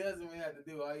 He doesn't even have to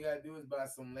do. All you gotta do is buy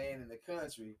some land in the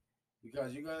country,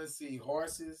 because you're gonna see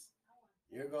horses,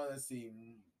 you're gonna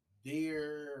see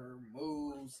deer,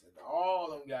 moose, and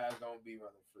all them guys gonna be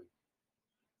running free.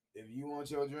 If you want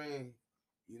your dream,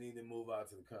 you need to move out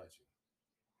to the country.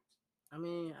 I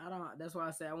mean, I don't. That's why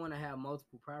I say I want to have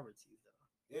multiple properties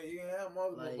though. Yeah, you can have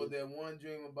multiple, Like- but that one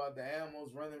dream about the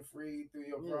animals running free through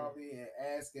your Yeah. property and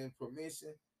asking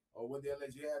permission, or what they'll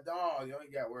let you have, dog, you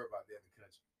ain't got to worry about that in the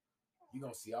country. You're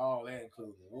going to see all that,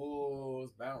 including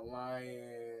wolves, mountain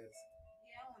lions.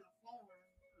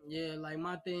 Yeah, like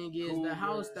my thing is the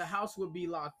Cougars. house would be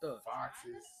locked up.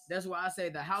 Foxes. That's why I say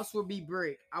the house would be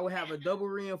brick. I would have a double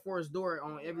reinforced door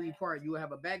on every part. You would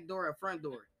have a back door, a front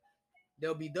door.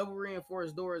 There'll be double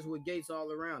reinforced doors with gates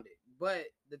all around it. But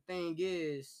the thing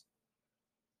is,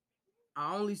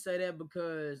 I only say that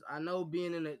because I know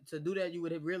being to do that, you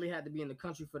would have really had to be in the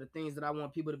country for the things that I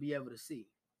want people to be able to see.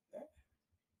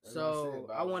 That's what I said So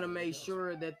about I want to living in make the country.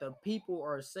 sure that the people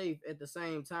are safe at the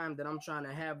same time that I'm trying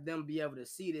to have them be able to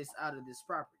see this out of this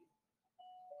property.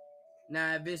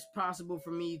 Now, if it's possible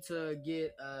for me to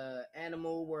get an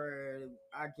animal where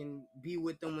I can be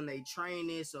with them when they train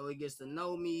it, so it gets to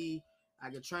know me, I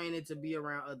can train it to be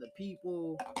around other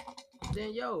people,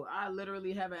 then I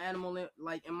literally have an animal in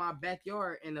my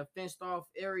backyard in a fenced off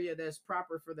area that's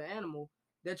proper for the animal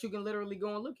that you can literally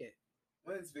go and look at.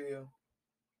 Winsfield.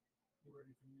 You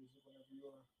ready for music whenever you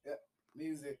are? Yep.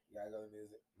 Music. Gotta go to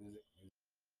music.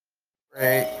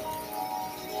 Right.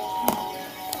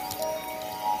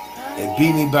 It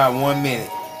beat me by 1 minute.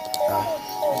 Yeah.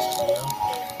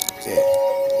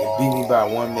 It beat me by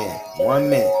 1 minute. 1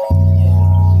 minute.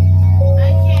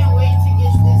 I can't wait to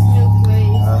get this new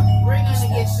place. We're gonna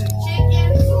get some chicken.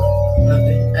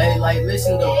 Nothing. Hey,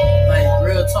 listen though,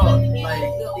 real talk,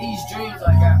 these dreams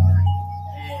I got,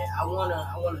 and I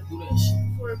wanna do that shit.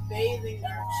 We're bathing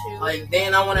our children.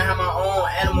 Then I wanna have my own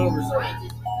animal reserve,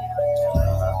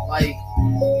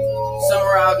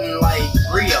 somewhere out in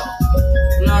Rio.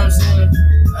 You know what I'm saying?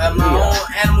 My own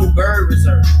animal bird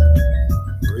reserve.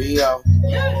 Rio.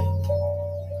 Yeah.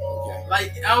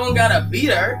 Okay. I don't gotta beat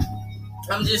her.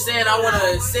 I'm just saying I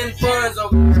wanna send funds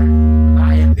over there.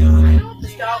 I am building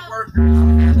scout workers.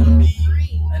 Have them be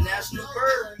a national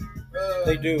bird.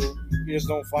 They do. You just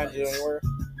don't find it anywhere.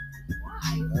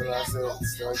 That's what I said.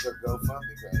 Start your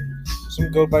GoFundMe page.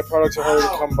 Some goat byproducts are harder to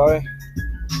come by.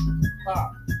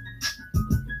 Pop.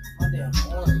 My damn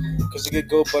arm. Because to get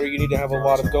goat butter, you need to have a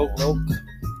lot of goat milk.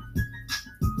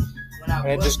 When I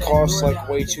And it bust just that costs door down,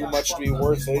 way I think too I much to fucked be up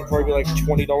worth this it. It'd probably be like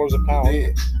 $20 a Yeah. pound.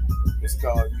 It's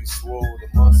called you swole the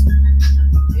muscle.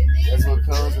 That's what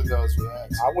comes with those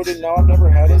reactions. I wouldn't know. I've never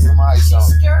had Put it. some ice on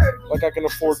She it. scared me. Like I can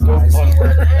afford That's goat nice. She butter.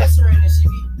 wasn't answering, and she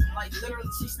be literally,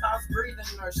 she stops breathing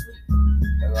in her sleep.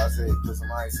 That's why I said put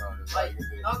some ice on it. That's all you can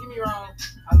do. Don't get me wrong.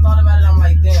 I thought about it. I'm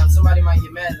like, damn, somebody might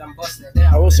get mad that I'm busting it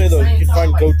down. I will But say at the though, same you can time,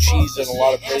 find I'm goat like, fuck, cheese in this a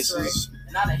lot of shit answering, places.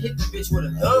 And I done hit the bitch with a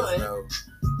I just gun. know.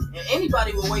 And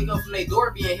anybody will wake up from their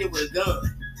door being hit with a gun.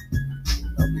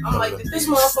 Don't be I'm like, coming did up this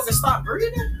with motherfucker stop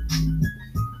breathing?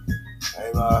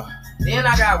 Hey, ma. Then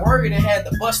I got worried and had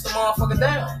to bust the motherfucker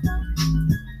down.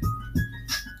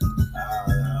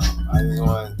 I just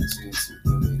wanted to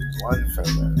do me one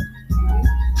favor.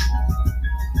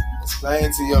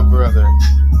 Explain to your brother,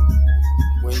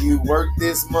 when you work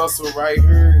this muscle right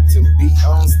here to beat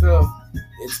on stuff,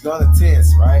 it's gonna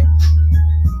tense, right?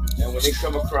 And when they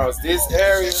come across this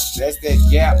area, that's that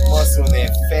gap muscle and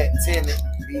that fat tendon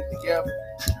beating together,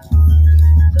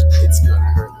 it's gonna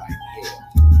hurt like hell.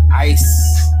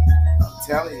 Ice. I'm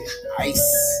telling you,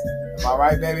 ice. Am I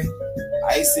right, baby?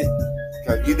 Ice it.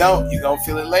 Because you don't, you're gonna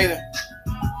feel it later.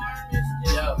 My arm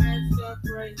is still messed up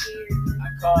right here.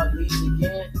 I called Lisa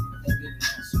again. They didn't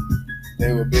answer.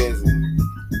 They were busy.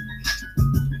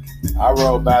 I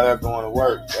rode by there going to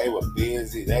work. They were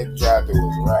busy. That drive-thru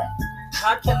was wrapped.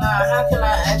 How can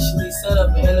I actually set up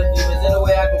an interview? Is there a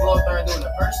way I can go up there and do it in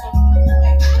person?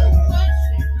 Wait, one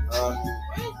question.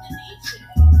 Where's Denisha?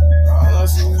 I don't know,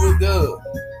 she was with Doug.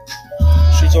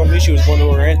 She told me she was going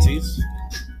to her auntie's.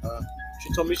 Huh?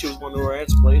 She told me she was going to her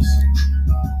aunt's place.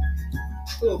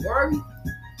 Who, Barbie?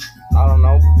 I don't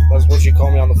know. That's what she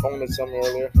called me on the phone and told me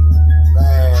earlier.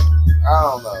 Man, I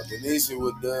don't know. Denisha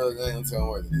with Doug. I ain't telling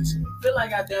where Denisha. I feel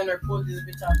like I down there pulled this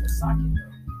bitch out the socket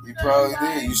though. You probably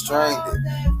did. You strained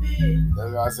it.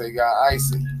 That's why I say you got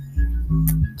icy.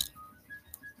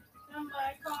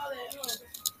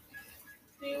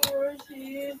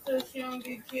 so she don't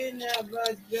get kidnapped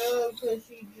by Joe because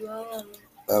she drunk.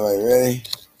 All right, ready?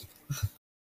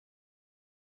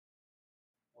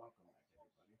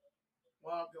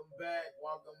 Welcome back.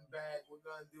 Welcome back. We're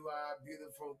going to do our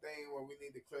beautiful thing where we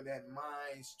need to clear that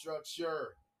mind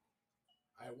structure.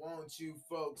 I want you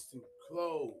folks to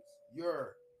close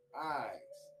your eyes.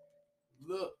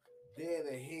 Look dead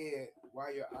ahead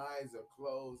while your eyes are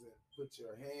closed and put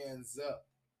your hands up.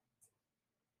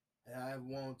 And I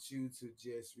want you to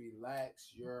just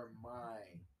relax your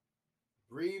mind.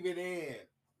 Breathe it in.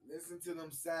 Listen to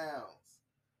them sounds.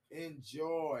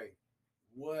 Enjoy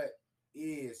what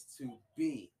is to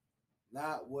be,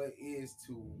 not what is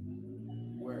to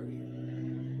worry.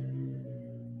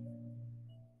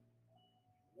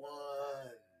 1,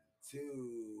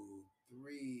 2,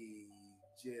 3.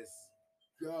 Just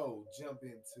go. Jump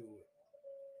into it.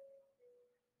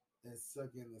 And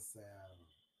suck in the sound.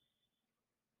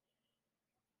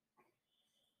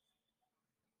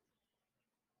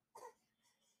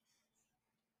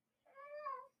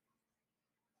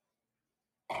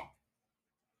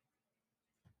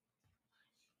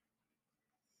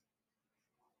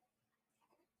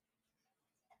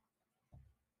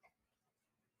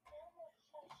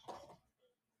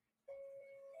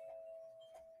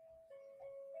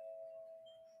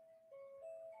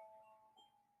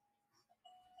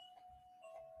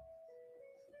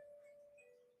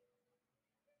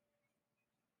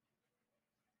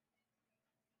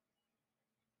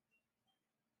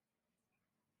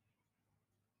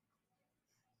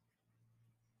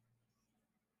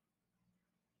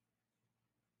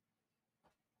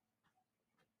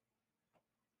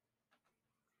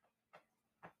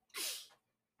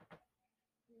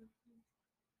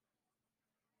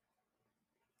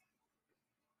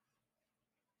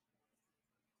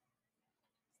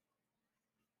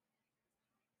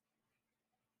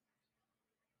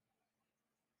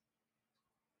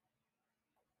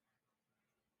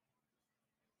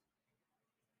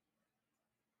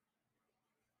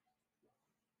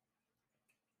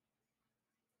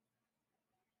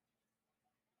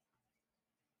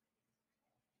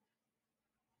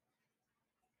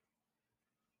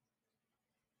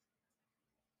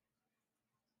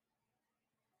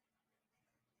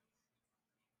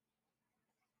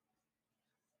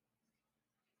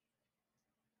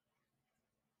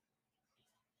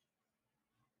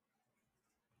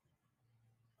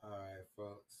 All right,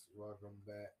 folks, welcome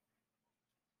back.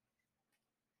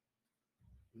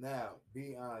 Now,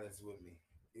 be honest with me.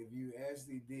 If you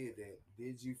actually did that,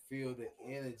 did you feel the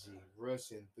energy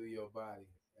rushing through your body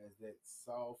as that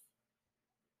soft,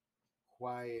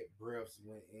 quiet breaths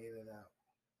went in and out?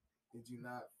 Did you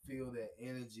not feel that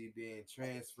energy being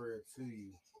transferred to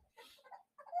you?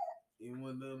 Even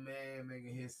when little man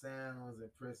making his sounds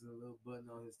and pressing a little button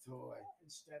on his toy.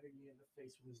 And stabbing me in the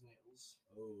face with his nails.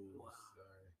 Oh,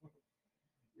 sorry.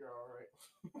 You're alright.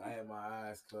 I had my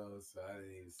eyes closed, so I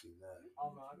didn't even see nothing.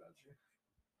 Oh no, I got you.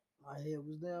 My head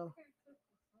was down.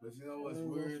 But you know what's I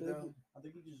ain't gonna weird fake though? it. I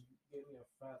think he just gave me a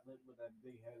fat lip with that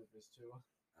big head of his too.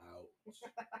 Ouch.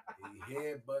 He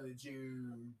head butted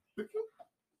you.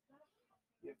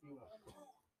 Yep, you know.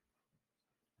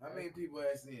 How many people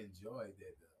actually enjoyed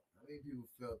that though? How many people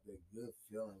felt that good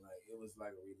feeling? Like it was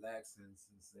like a relaxing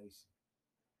sensation.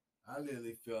 I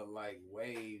literally felt like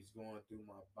waves going through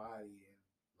my body and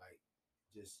like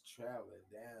just traveling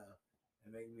down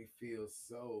and making me feel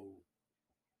so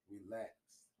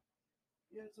relaxed.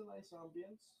 Yeah, it's a nice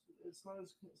ambience. It's not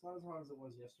as hard as it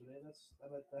was yesterday.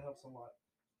 That helps a lot.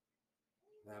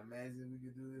 Now imagine we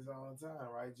could do this all the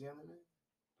time, right, gentlemen?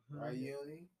 Right,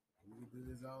 Uni? We could do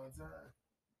this all the time.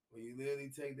 Well, you literally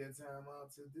take that time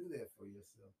out to do that for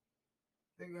yourself.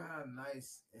 Think of how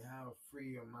nice and how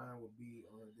free your mind would be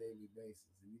on a daily basis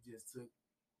if you just took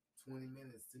 20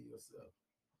 minutes to yourself.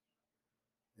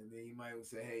 And then you might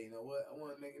say, hey, you know what? I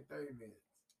want to make it 30 minutes.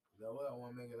 You know what? I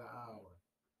want to make it an hour.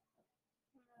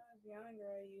 When I was younger,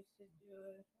 I used to do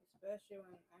it, especially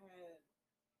when I had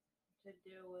to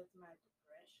deal with my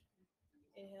depression.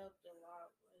 It helped a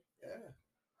lot with it. Yeah.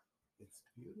 It's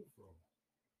beautiful.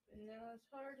 But now it's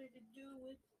harder to do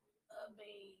with a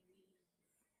baby.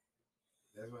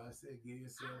 That's why I said give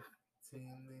yourself 10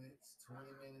 minutes, 20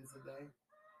 minutes a day.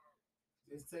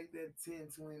 Just take that 10,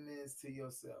 20 minutes to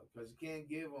yourself because you can't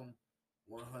give them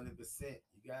 100%.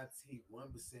 You got to keep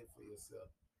 1% for yourself.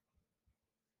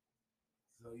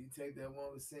 So you take that 1%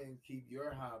 and keep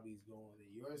your hobbies going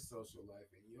and your social life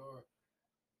and your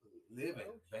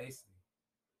living, basically.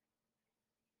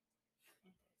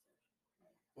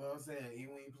 Well, I'm saying,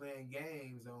 even when you're playing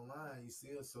games online, you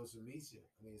still social media.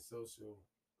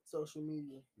 Social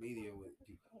media. Media with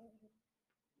people.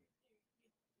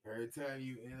 Every time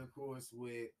you intercourse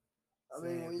with, I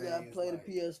mean, when saying you gotta things play the like,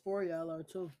 PS4, y'all are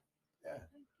too, yeah,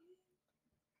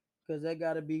 cause that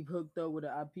gotta be hooked up with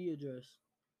an IP address.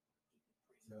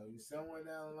 so you somewhere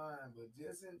down the line, but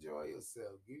just enjoy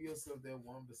yourself. Give yourself that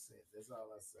 1%. That's all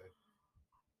I say.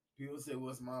 People say,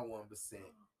 "What's my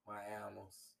 1%?" My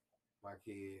animals, my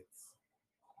kids.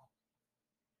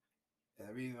 And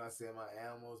the reason I say my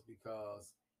animals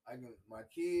because my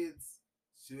kids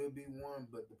should be one,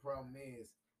 but the problem is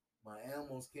my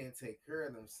animals can't take care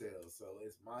of themselves, so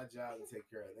it's my job to take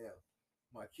care of them.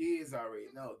 My kids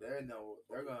already know they're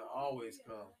gonna always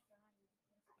come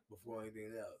before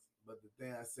anything else. But the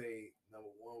thing I say number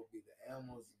one would be the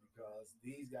animals because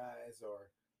these guys are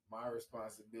my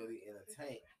responsibility in a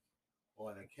tank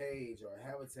or in a cage or a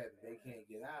habitat that they can't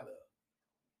get out of.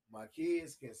 My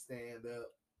kids can stand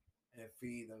up and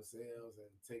feed themselves and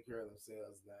take care of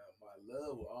themselves. Now, my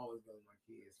love will always go to my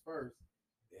kids first,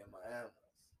 then my animals.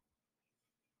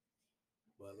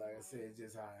 But like I said, it's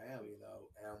just how I am.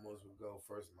 Animals will go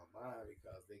first in my mind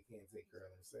because they can't take care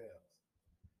of themselves.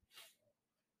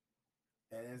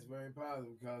 And it's very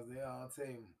positive because they all tell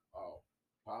him, oh,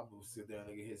 Papa will sit there and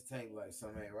look at his tank like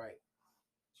something ain't right.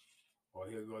 Or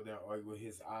he'll go there and argue with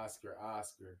his Oscar,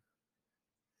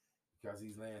 because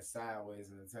he's laying sideways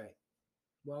in the tank.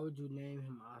 Why would you name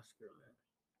him Oscar, man?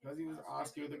 Because he was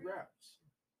Oscar the Grouch.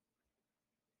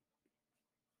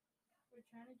 We're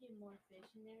trying to get more fish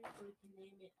in there so we can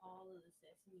name it all of the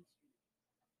Sesame Street.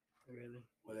 Really?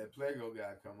 Well, that Plago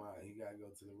guy come out, he got to go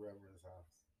to the Reverend's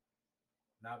house.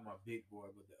 Not my big boy,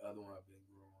 but the other one I've been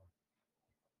growing.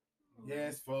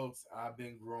 Yes, folks, I've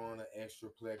been growing an extra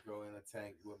Pleco in a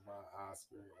tank with my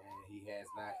Oscar, and he has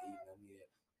not eaten them yet.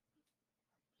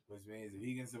 Which means if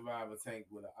he can survive a tank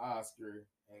with an Oscar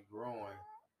and growing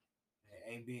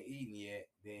and ain't been eaten yet,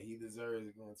 then he deserves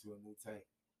to go into a new tank.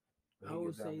 But I he will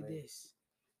can say dominate. this: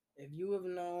 if you have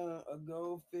known a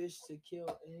goldfish to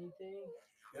kill anything,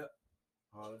 Yep,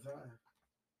 all the time.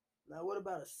 now what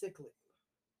about a cichlid?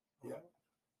 Yep.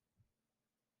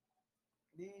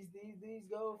 These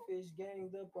goldfish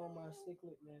ganged up on my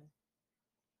cichlid, man.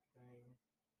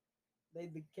 They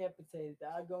decapitated.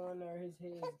 I go in there, his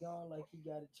head's gone like he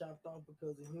got it chopped off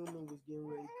because a human was getting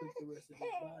ready to cook the rest of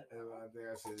his body. I think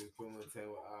I should just put him in the tank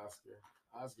with Oscar.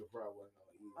 Oscar probably wasn't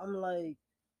gonna eat him. I'm like,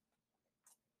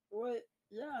 what?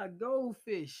 Yeah,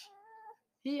 goldfish.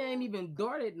 He ain't even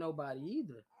darted nobody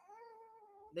either.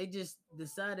 They just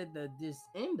decided to just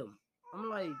end him. I'm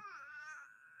like,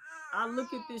 I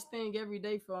look at this thing every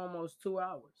day for almost 2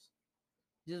 hours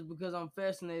just because I'm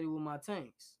fascinated with my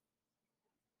tanks.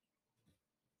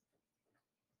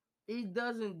 He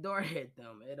doesn't dart at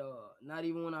them at all. Not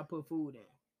even when I put food in.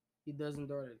 He doesn't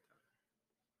dart at them.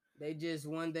 They just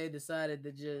one day decided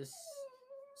to just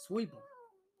sweep them.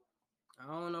 I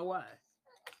don't know why.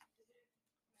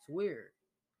 It's weird.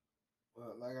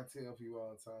 Well, like I tell people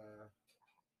all the time,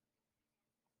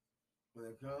 when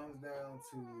it comes down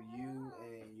to you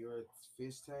and your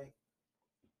fish tank,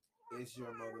 it's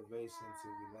your motivation to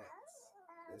relax.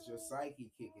 That's your psyche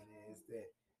kicking in. It's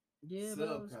that Yeah, but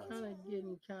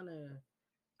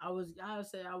I was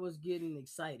I was getting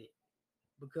excited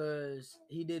because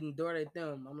he didn't dart at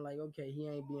them. I'm like, okay, he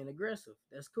ain't being aggressive.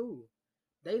 That's cool.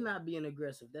 They not being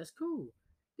aggressive. That's cool.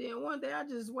 Then one day I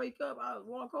just wake up, I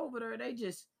walk over there, they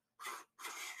just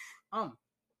I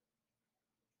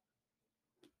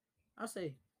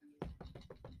say,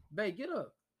 babe, get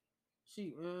up.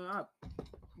 She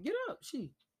get up.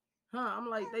 She I'm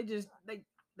like, they just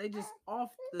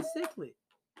off the cichlid.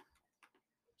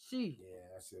 She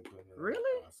Yeah, I should put him in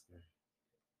really? Oscar.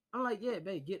 I'm like, yeah,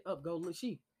 babe, get up, go look.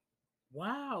 She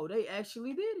wow, they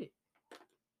actually did it.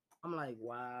 I'm like,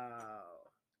 wow.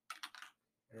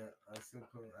 Yeah, I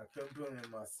couldn't put him in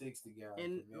my 60-gallon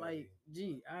And community. like,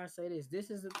 gee, I say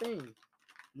this is the thing.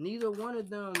 Neither one of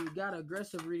them got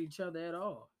aggressive with each other at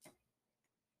all.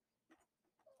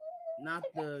 Not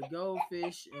the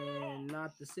goldfish and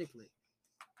not the cichlid.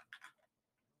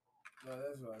 No,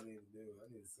 that's what I need to do. I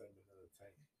need to set up another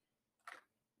tank.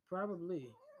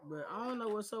 Probably. But I don't know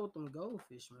what's up with them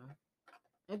goldfish, man.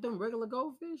 Ain't them regular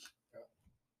goldfish? Yeah.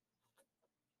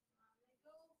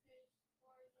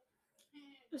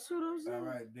 That's what I'm saying. All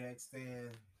right, next in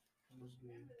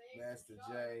Master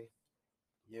J,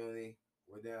 Uni.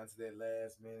 We're down to that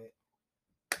last minute.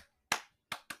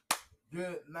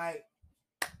 Good night.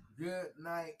 Good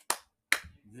night.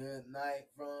 Good night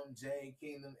from J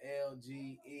Kingdom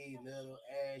LGE. Little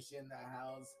Ash in the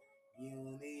house.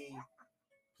 Uni.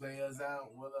 Play us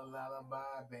out with a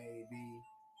lullaby, baby.